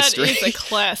our history. That is a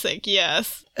classic,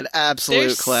 yes. An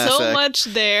absolute classic. There's so much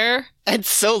there. And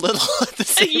so little at the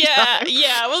same time.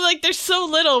 Yeah. Well, like, there's so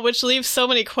little, which leaves so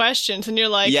many questions, and you're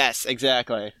like... Yes,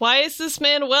 exactly. Why is this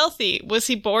man wealthy? Was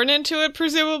he born into it,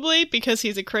 presumably? Because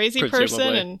he's a crazy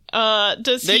person? And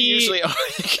does they he... usually are.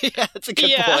 Yeah, that's a good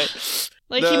point.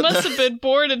 Like, he must have been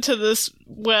born into this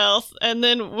wealth, and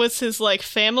then was his, like,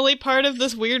 family part of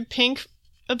this weird pink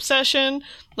obsession?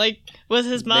 Like, was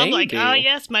his mom like, Maybe. oh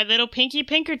yes, my little Pinky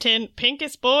Pinkerton,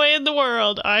 pinkest boy in the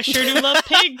world. I sure do love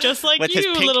pink, just like With his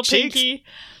you, pink little cheeks? Pinky.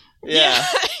 Yeah.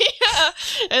 Yeah.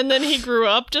 And then he grew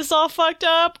up just all fucked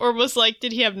up? Or was like,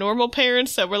 did he have normal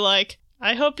parents that were like,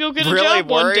 I hope you'll get a Really job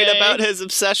one worried day? about his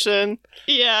obsession?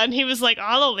 Yeah, and he was like,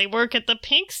 I'll only work at the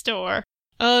pink store.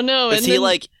 Oh no, Is and he then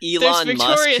like there's Elon Musk,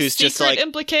 Victoria's who's just Secret like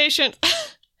implication.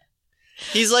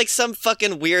 he's like some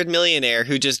fucking weird millionaire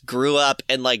who just grew up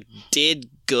and like did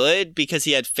good because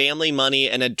he had family money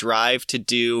and a drive to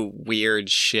do weird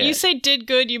shit. You say did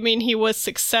good, you mean he was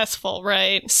successful,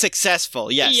 right?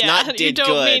 Successful, yes, Yeah, not you did don't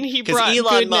good. mean he 'cause brought Elon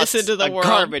goodness Musk's into the a world.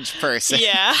 garbage person.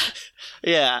 Yeah.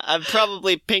 Yeah, I'm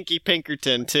probably Pinky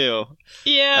Pinkerton too.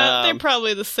 Yeah, they're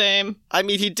probably the same. I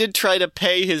mean, he did try to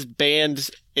pay his band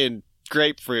in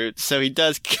grapefruit, so he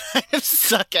does kind of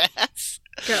suck ass.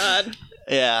 God.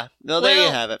 Yeah. No, there Well,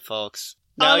 you have it, folks.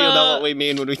 Now on you'll know a- what we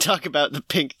mean when we talk about the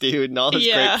pink dude and all his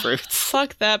Yeah. grapefruits.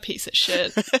 Fuck that piece of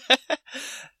shit.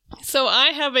 So I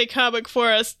have a comic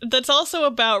for us that's also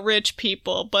about rich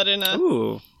people, but in a,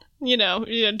 Ooh. you know,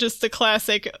 just the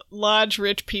classic lodge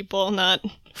rich people, not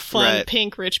fun Right.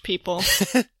 pink rich people.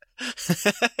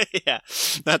 Yeah.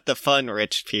 Not the fun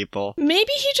rich people.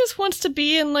 Maybe he just wants to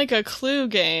be in like a Clue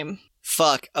game.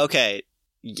 Fuck. Okay.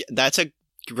 That's a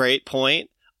great point.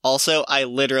 Also, I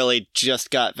literally just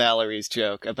got Valerie's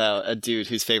joke about a dude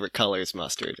whose favorite color is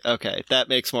mustard. Okay, that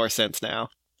makes more sense now.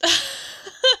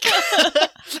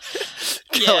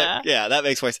 Yeah. Yeah, that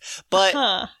makes more sense. But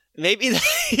Huh. maybe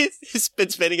he's been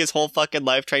spending his whole fucking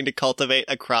life trying to cultivate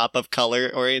a crop of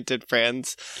color-oriented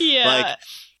friends. Yeah. Like,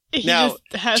 he now, just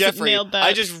hasn't Jeffrey, nailed that.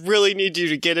 I just really need you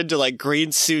to get into like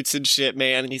green suits and shit,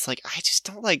 man. And he's like, I just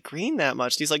don't like green that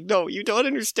much. And he's like, no, you don't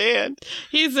understand.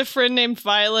 He's a friend named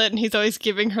Violet, and he's always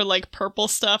giving her like purple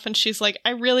stuff, and she's like,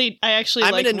 I actually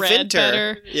I'm like an red inventor.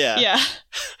 better. Yeah. Yeah.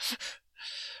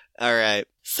 All right.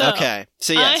 So Okay.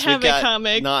 So yes, I have we've got a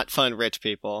comic. not fun rich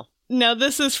people. Now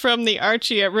this is from the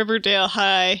Archie at Riverdale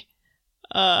High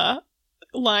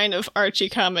line of Archie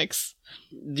comics.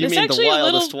 You It's mean actually the a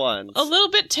little- wildest ones? A little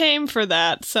bit tame for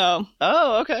that, so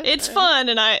Oh, okay. it's All right. fun,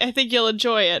 and I think you'll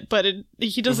enjoy it. But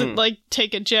he doesn't Mhm. like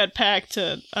take a jetpack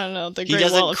to I don't know the He Great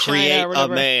doesn't Wall of create China or a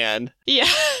whatever. man, Yeah,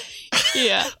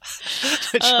 yeah.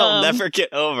 which I'll Um, never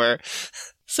get over.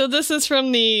 So this is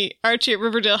from the Archie at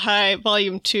Riverdale High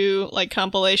Volume 2, like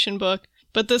compilation book.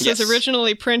 But this Yes. was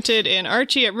originally printed in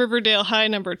Archie at Riverdale High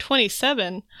number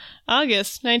 27,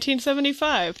 August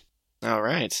 1975. All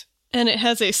right. And it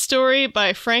has a story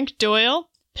by Frank Doyle,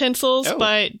 pencils Oh.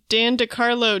 by Dan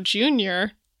DeCarlo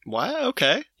Jr., Wow.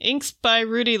 Okay. inks by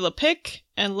Rudy Lepic,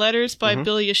 and letters by Mhm.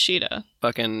 Bill Yoshida.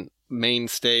 Fucking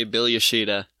mainstay Bill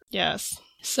Yoshida. Yes.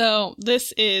 So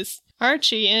this is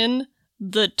Archie in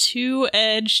The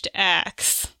Two-Edged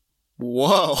Axe.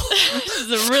 Whoa. This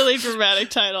is a really dramatic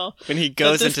title. When he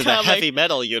goes this into the comic heavy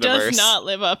metal universe. Does not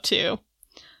live up to.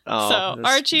 Oh, So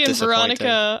that's Archie and disappointing.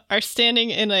 Veronica are standing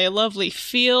in a lovely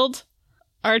field.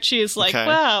 Archie is like, Okay.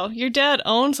 wow, your dad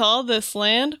owns all this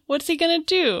land? What's he gonna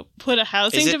do? Put a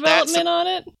housing Is it that development on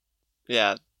it?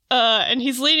 Yeah. And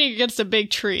he's leaning against a big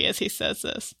tree as he says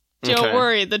this. Don't Okay.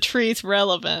 worry, the tree's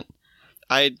relevant.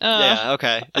 Yeah,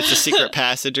 okay. It's a secret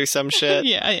passage or some shit.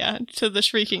 Yeah, to the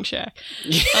Shrieking Shack.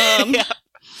 Yeah.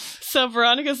 So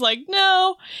Veronica's like,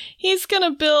 no, he's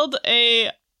gonna build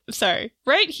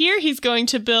right here he's going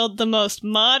to build the most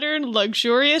modern,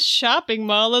 luxurious shopping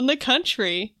mall in the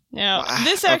country. Now, Wow,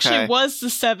 this actually okay. was the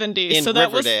 70s, In so that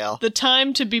Riverdale. was the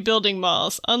time to be building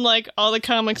malls, unlike all the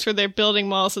comics where they're building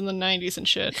malls in the 90s and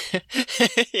shit.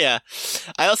 Yeah.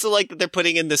 I also like that they're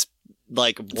putting in this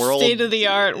like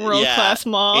State-of-the-art, world-class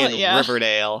mall. in Yeah.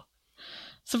 Riverdale.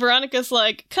 So Veronica's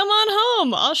like, come on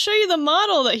home, I'll show you the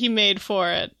model that he made for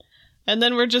it. And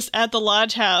then we're just at the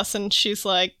lodge house, and she's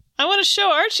like, I want to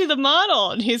show Archie the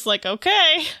model. And he's like,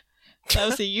 okay. That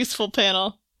was a useful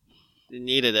panel.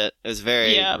 Needed it. It was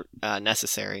very Yeah.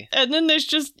 necessary. And then there's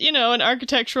just, an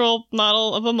architectural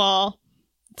model of a mall.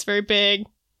 It's very big.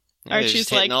 Yeah, Archie's just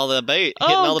hitting like, all the hitting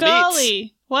Oh, all the beats.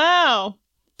 golly. Wow.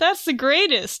 That's the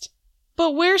greatest.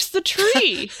 But where's the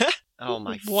tree? Oh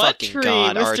my What fucking tree?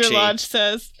 god, Mr. Archie. Lodge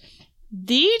says.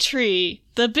 The tree.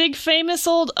 The big famous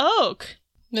old oak.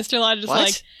 Mr. Lodge is What?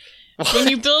 like, What? when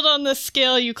you build on this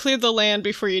scale, you clear the land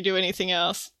before you do anything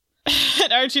else.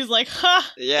 And Archie's like,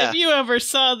 ha! Yeah. If you ever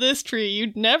saw this tree,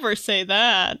 you'd never say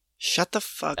that. Shut the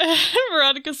fuck. And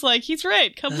Veronica's like, he's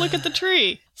right. Come look at the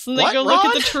tree. So then they What, go look at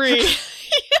Ron? the tree.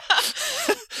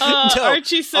 Yeah. No,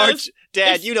 Archie says, Dad,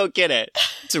 it's- you don't get it.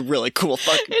 It's a really cool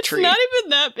fucking it's tree. not even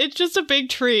that. It's just a big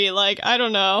tree. Like, I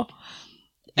don't know.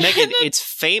 Megan, it's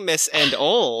famous and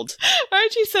old.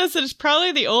 Archie says that it's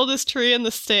probably the oldest tree in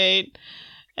the state.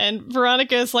 And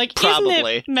Veronica is like, Probably. Isn't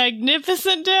it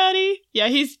magnificent, Daddy? Yeah,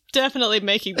 he's definitely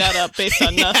making that up based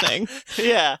on nothing.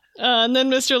 Yeah. And then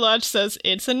Mr. Lodge says,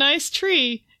 it's a nice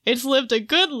tree. It's lived a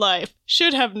good life.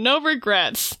 Should have no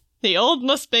regrets. The old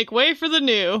must make way for the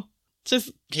new.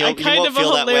 Just kind of a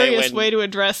hilarious way to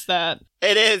address that.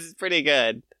 It is pretty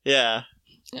good. Yeah.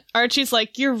 Archie's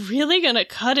like, you're really gonna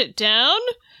cut it down?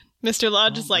 Mr.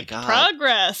 Lodge is like, God.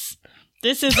 Progress.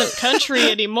 This isn't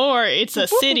country anymore, it's a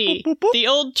city. The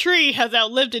old tree has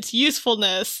outlived its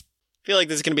usefulness. I feel like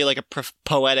this is going to be like a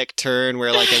poetic turn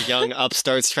where like a young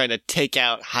upstart's trying to take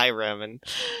out Hiram and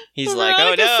he's Veronica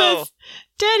like, oh no! says,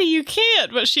 Daddy, you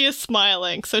can't! But she is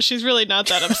smiling, so she's really not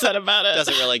that upset about it.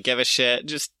 Doesn't really give a shit,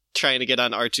 just trying to get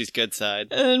on Archie's good side.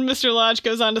 And Mr. Lodge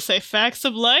goes on to say, facts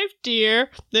of life, dear.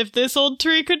 If this old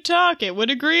tree could talk, it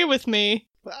would agree with me.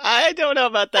 I don't know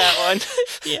about that one.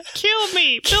 Yeah. Kill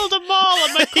me! Build a mall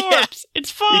on my corpse! Yeah. It's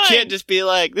fine! You can't just be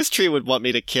like, this tree would want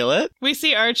me to kill it. We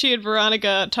see Archie and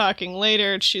Veronica talking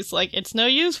later, and she's like, it's no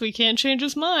use, we can't change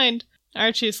his mind.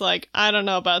 Archie's like, I don't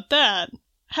know about that.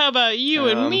 How about you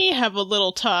and me have a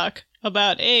little talk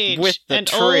about age with the and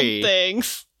tree. old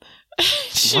things?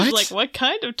 She's like, what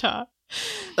kind of talk?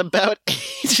 About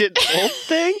age and old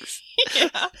things?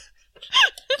 Yeah.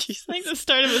 It's like the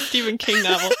start of a Stephen King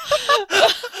novel.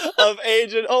 Of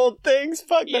age and old things?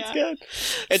 Fuck, Yeah. that's good.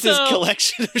 It's his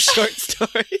collection of short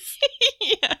stories.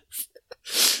 Yes.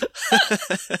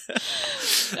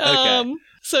 Okay.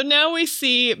 So now we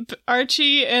see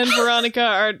Archie and Veronica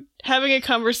are having a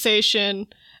conversation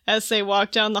as they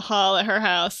walk down the hall at her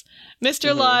house.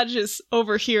 Mr. Lodge is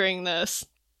overhearing this.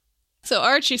 So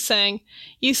Archie's saying,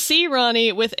 you see,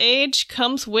 Ronnie, with age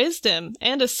comes wisdom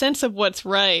and a sense of what's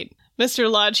right.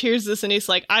 Mr. Lodge hears this and he's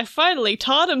like, I finally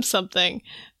taught him something.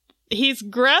 He's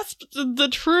grasped the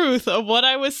truth of what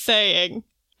I was saying.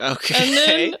 Okay. And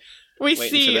then we Waiting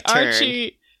see for the turn.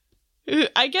 Archie.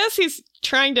 I guess he's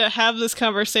trying to have this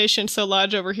conversation so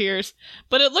Lodge overhears,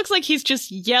 but it looks like he's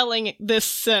just yelling this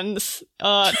sentence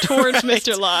towards Right.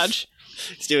 Mr. Lodge.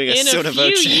 He's doing a In soda a few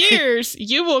voce. years,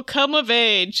 you will come of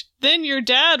age. Then your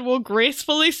dad will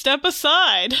gracefully step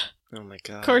aside. Oh my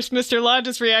god. Of course, Mr.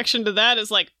 Lodge's reaction to that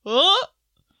is like, oh!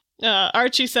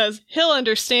 Archie says, he'll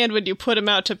understand when you put him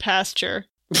out to pasture.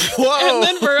 Whoa! And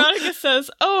then Veronica says,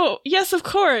 oh, yes, of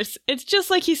course. It's just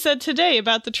like he said today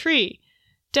about the tree.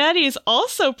 Daddy is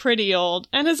also pretty old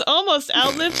and has almost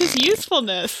outlived his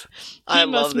usefulness. He I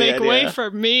must love the make way idea. for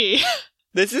me.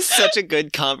 This is such a good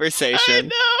I conversation.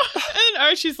 know. And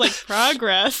Archie's like,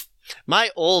 progress. My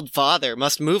old father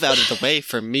must move out of the way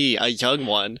for me, a young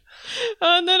one.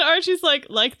 And then Archie's like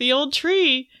the old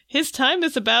tree, his time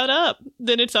is about up.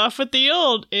 Then it's off with the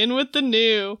old, in with the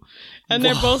new. And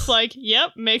they're Whoa. both like,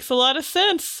 yep, makes a lot of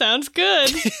sense. Sounds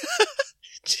good.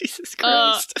 Jesus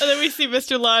Christ. And then we see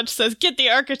Mr. Lodge says, get the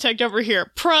architect over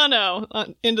here.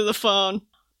 Prano! Into the phone.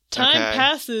 Time Okay.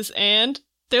 passes and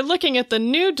they're looking at the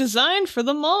new design for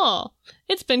the mall.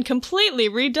 It's been completely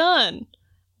redone.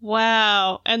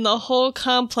 Wow. And the whole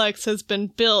complex has been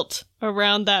built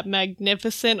around that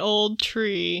magnificent old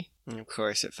tree. Of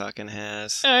course it fucking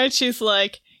has. And she's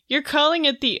like, you're calling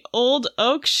it the Old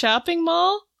Oak Shopping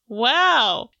Mall?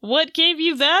 Wow. What gave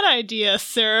you that idea,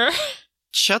 sir?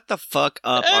 Shut the fuck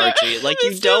up, Archie. Like,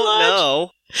 you Mr. don't Lodge. know.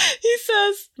 He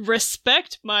says,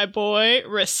 respect, my boy,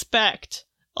 respect.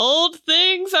 Old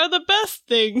things are the best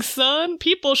things, son.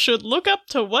 People should look up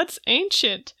to what's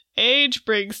ancient. Age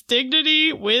brings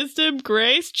dignity, wisdom,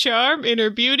 grace, charm, inner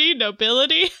beauty,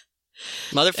 nobility.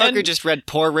 Motherfucker And- just read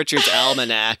Poor Richard's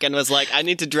Almanac and was like, I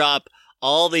need to drop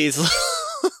all these...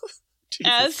 Jesus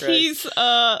As Christ. he's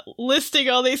listing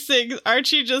all these things,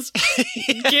 Archie just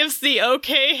gives the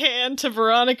okay hand to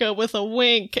Veronica with a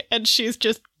wink, and she's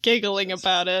just giggling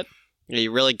about it. Yeah,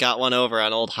 you really got one over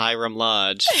on old Hiram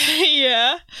Lodge.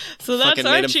 Yeah. So that's Fucking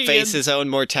made Archie. him face and his own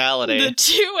mortality. the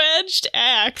two-edged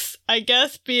axe, I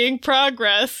guess being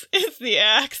progress, is the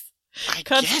axe. I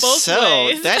cuts guess both so.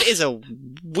 ways. That is a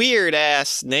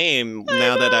weird-ass name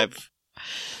now that I've...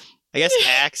 I guess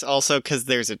axe also because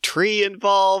there's a tree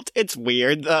involved. It's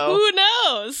weird, though. Who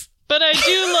knows? But I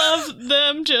do love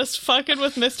them just fucking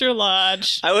with Mr.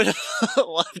 Lodge. I would have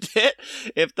loved it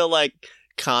if the, like,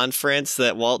 conference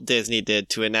that Walt Disney did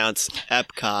to announce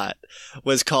Epcot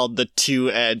was called the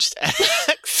Two-Edged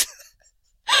Axe.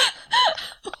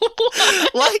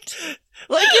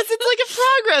 It's like a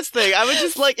progress thing. I would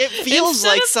just like, it feels Instead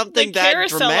like of something the that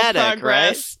carousel of dramatic, right?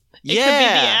 progress, It could be the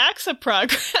axe of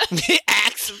progress. The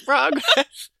axe of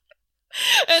progress.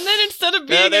 And then instead of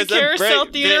being a carousel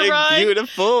theater ride,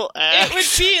 beautiful axe. it would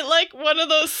be like one of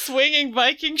those swinging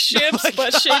Viking ships,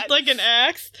 but shaped like an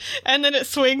axe. And then it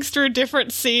swings through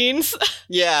different scenes.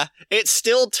 Yeah, it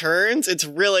still turns. It's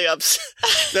really upset.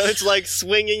 So it's like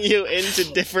swinging you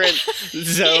into different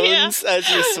zones as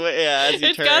you swing. Yeah, as you turn.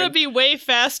 It's gotta be way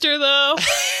faster though.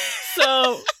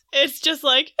 So it's just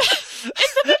like, it's the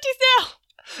 50s now.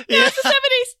 No, it's the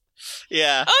 70s.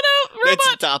 Yeah. Oh no, robot.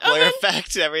 It's Doppler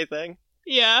effect, everything.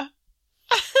 Yeah.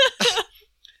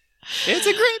 It's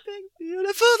a great big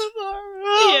beautiful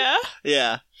tomorrow. Yeah.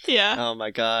 Yeah. Yeah. Oh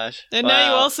my gosh. And now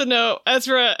you also know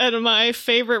Ezra and my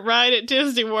favorite ride at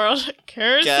Disney World,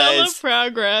 Carousel of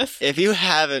Progress. If you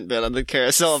haven't been on the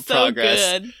Carousel of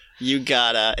Progress, good. You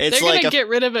gotta. They're gonna get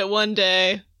rid of it one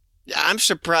day. I'm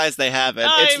surprised they haven't.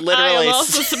 I am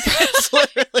also surprised. It's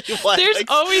literally what, there's like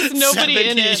always nobody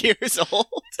in it. 70 years old.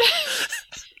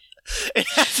 It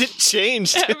hasn't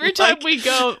changed. Every time we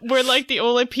go, we're like the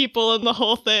only people in the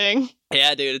whole thing.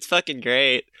 Yeah, dude, it's fucking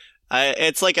great.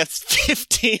 It's like a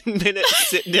 15-minute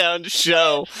sit-down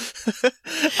show.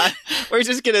 We're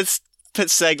just gonna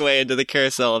segue into the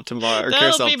Carousel of Tomorrow. Or That'll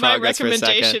Carousel be of my Progress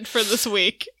recommendation for this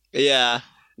week. Yeah.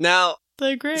 Now,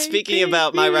 speaking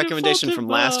about my recommendation from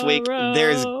last week,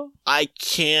 I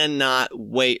cannot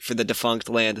wait for the Defunct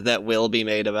Land that will be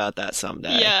made about that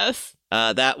someday. Yes.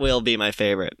 That will be my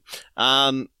favorite.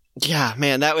 Yeah,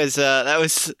 man, that was a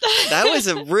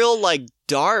real like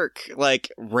dark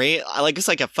it's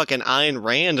like a fucking Ayn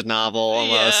Rand novel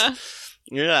almost.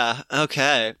 Yeah.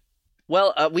 Okay.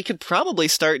 Well, we could probably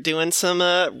start doing some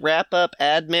wrap-up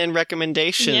admin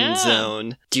recommendation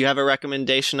zone. Do you have a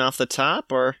recommendation off the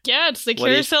top, or? Yeah, it's the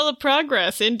Carousel of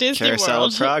Progress in Disney World. Carousel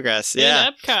of Progress, yeah.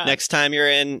 In Epcot. Next time you're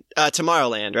in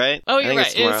Tomorrowland, right? Oh, you're right.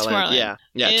 It's Tomorrowland.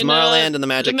 Yeah, Tomorrowland and the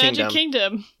Magic Kingdom. Magic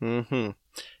Kingdom. Mm-hmm.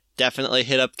 Definitely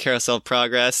hit up Carousel of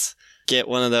Progress. Get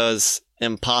one of those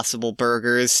Impossible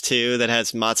burgers too that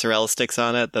has mozzarella sticks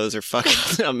on it. Those are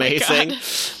fucking amazing.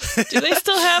 Do they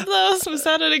still have those? Was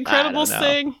that an Incredibles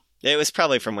thing? It was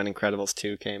probably from when Incredibles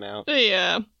 2 came out.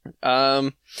 Yeah. Oh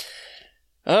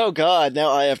god, now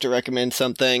I have to recommend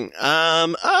something.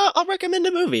 I'll recommend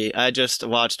a movie I just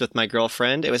watched with my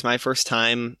girlfriend. It was my first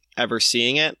time ever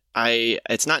seeing it.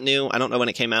 It's not new. I don't know when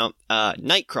it came out.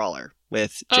 Nightcrawler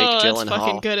with Jake Gyllenhaal. That's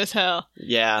fucking good as hell.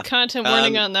 Yeah. Content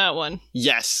warning on that one.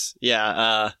 Yes. Yeah.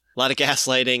 A lot of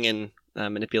gaslighting and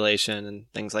manipulation and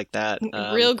things like that.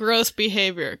 Real gross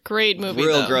behavior. Great movie,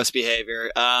 Real gross behavior.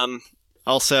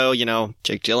 Also,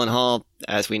 Jake Gyllenhaal,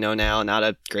 as we know now, not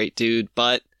a great dude,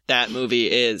 but that movie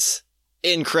is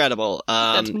incredible.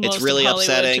 It's really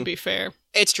upsetting. To be fair.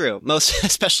 It's true.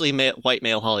 Especially white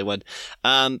male Hollywood.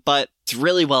 But it's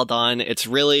really well done. It's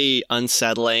really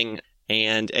unsettling.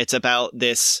 And it's about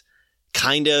this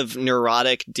kind of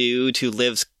neurotic dude who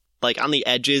lives like on the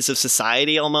edges of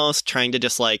society almost,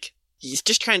 he's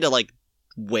just trying to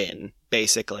win,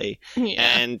 basically.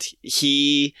 Yeah. And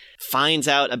he finds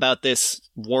out about this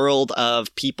world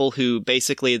of people who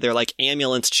basically they're like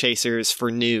ambulance chasers for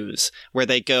news, where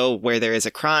they go where there is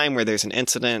a crime, where there's an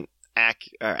incident,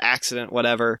 accident,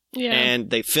 whatever. Yeah. And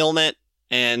they film it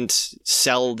and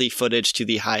sell the footage to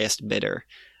the highest bidder.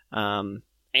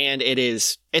 And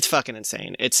it's fucking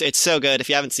insane. It's so good. If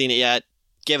you haven't seen it yet,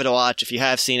 give it a watch. If you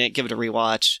have seen it, give it a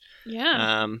rewatch.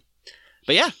 Yeah.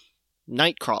 But yeah,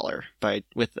 Nightcrawler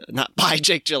not by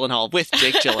Jake Gyllenhaal, with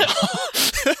Jake Gyllenhaal.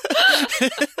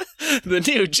 The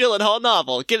new Gyllenhaal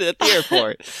novel. Get it at the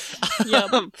airport.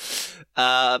 Yep.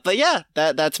 But yeah,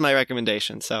 that's my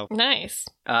recommendation. So nice.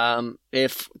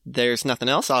 If there's nothing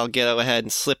else, I'll go ahead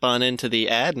and slip on into the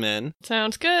admin.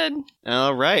 Sounds good.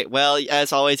 All right. Well,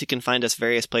 as always, you can find us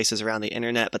various places around the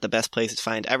internet, but the best place to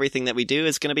find everything that we do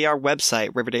is going to be our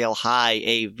website,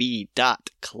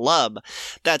 riverdalehighav.club.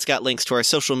 That's got links to our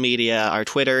social media, our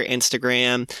Twitter,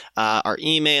 Instagram, our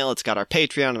email. It's got our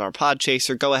Patreon and our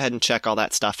Podchaser. Go ahead and check all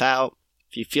that stuff out.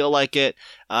 If you feel like it,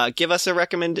 give a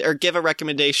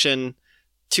recommendation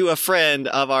to a friend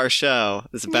of our show.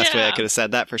 Is the best way I could have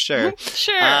said that for sure.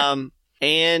 Sure.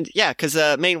 And yeah, because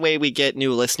the main way we get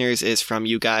new listeners is from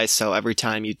you guys. So every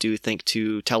time you do think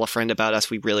to tell a friend about us,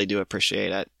 we really do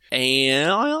appreciate it. And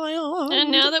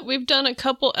now that we've done a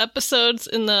couple episodes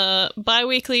in the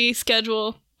bi-weekly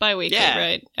schedule,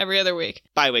 right? Every other week.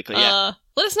 Bi-weekly, yeah.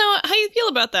 Let us know how you feel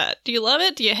about that. Do you love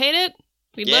it? Do you hate it?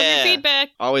 We'd love your feedback.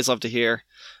 Always love to hear.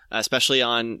 Especially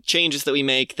on changes that we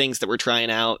make, things that we're trying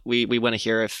out. We want to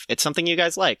hear if it's something you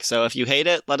guys like. So if you hate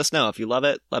it, let us know. If you love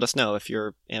it, let us know. If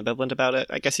you're ambivalent about it,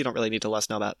 I guess you don't really need to let us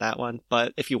know about that one.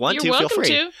 But if you want feel free.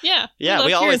 To. Yeah. Yeah,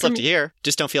 we always love to hear.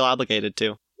 Just don't feel obligated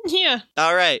to. Yeah.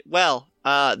 All right. Well,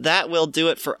 that will do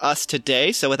it for us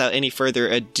today. So without any further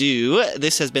ado,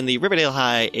 this has been the Riverdale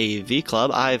High AV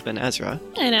Club. I've been Ezra.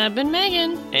 And I've been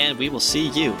Megan. And we will see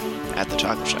you at the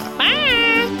chocolate shop. Bye!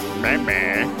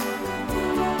 Bye-bye.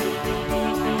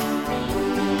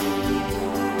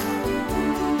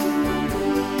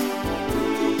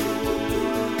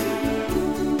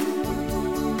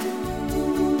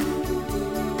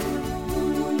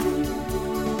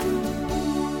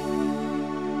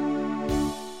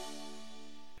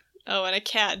 Oh, and a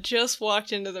cat just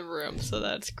walked into the room, so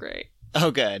that's great. Oh,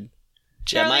 good.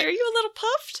 Charlie, are you a little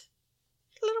puffed?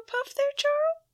 A little puffed there, Charles?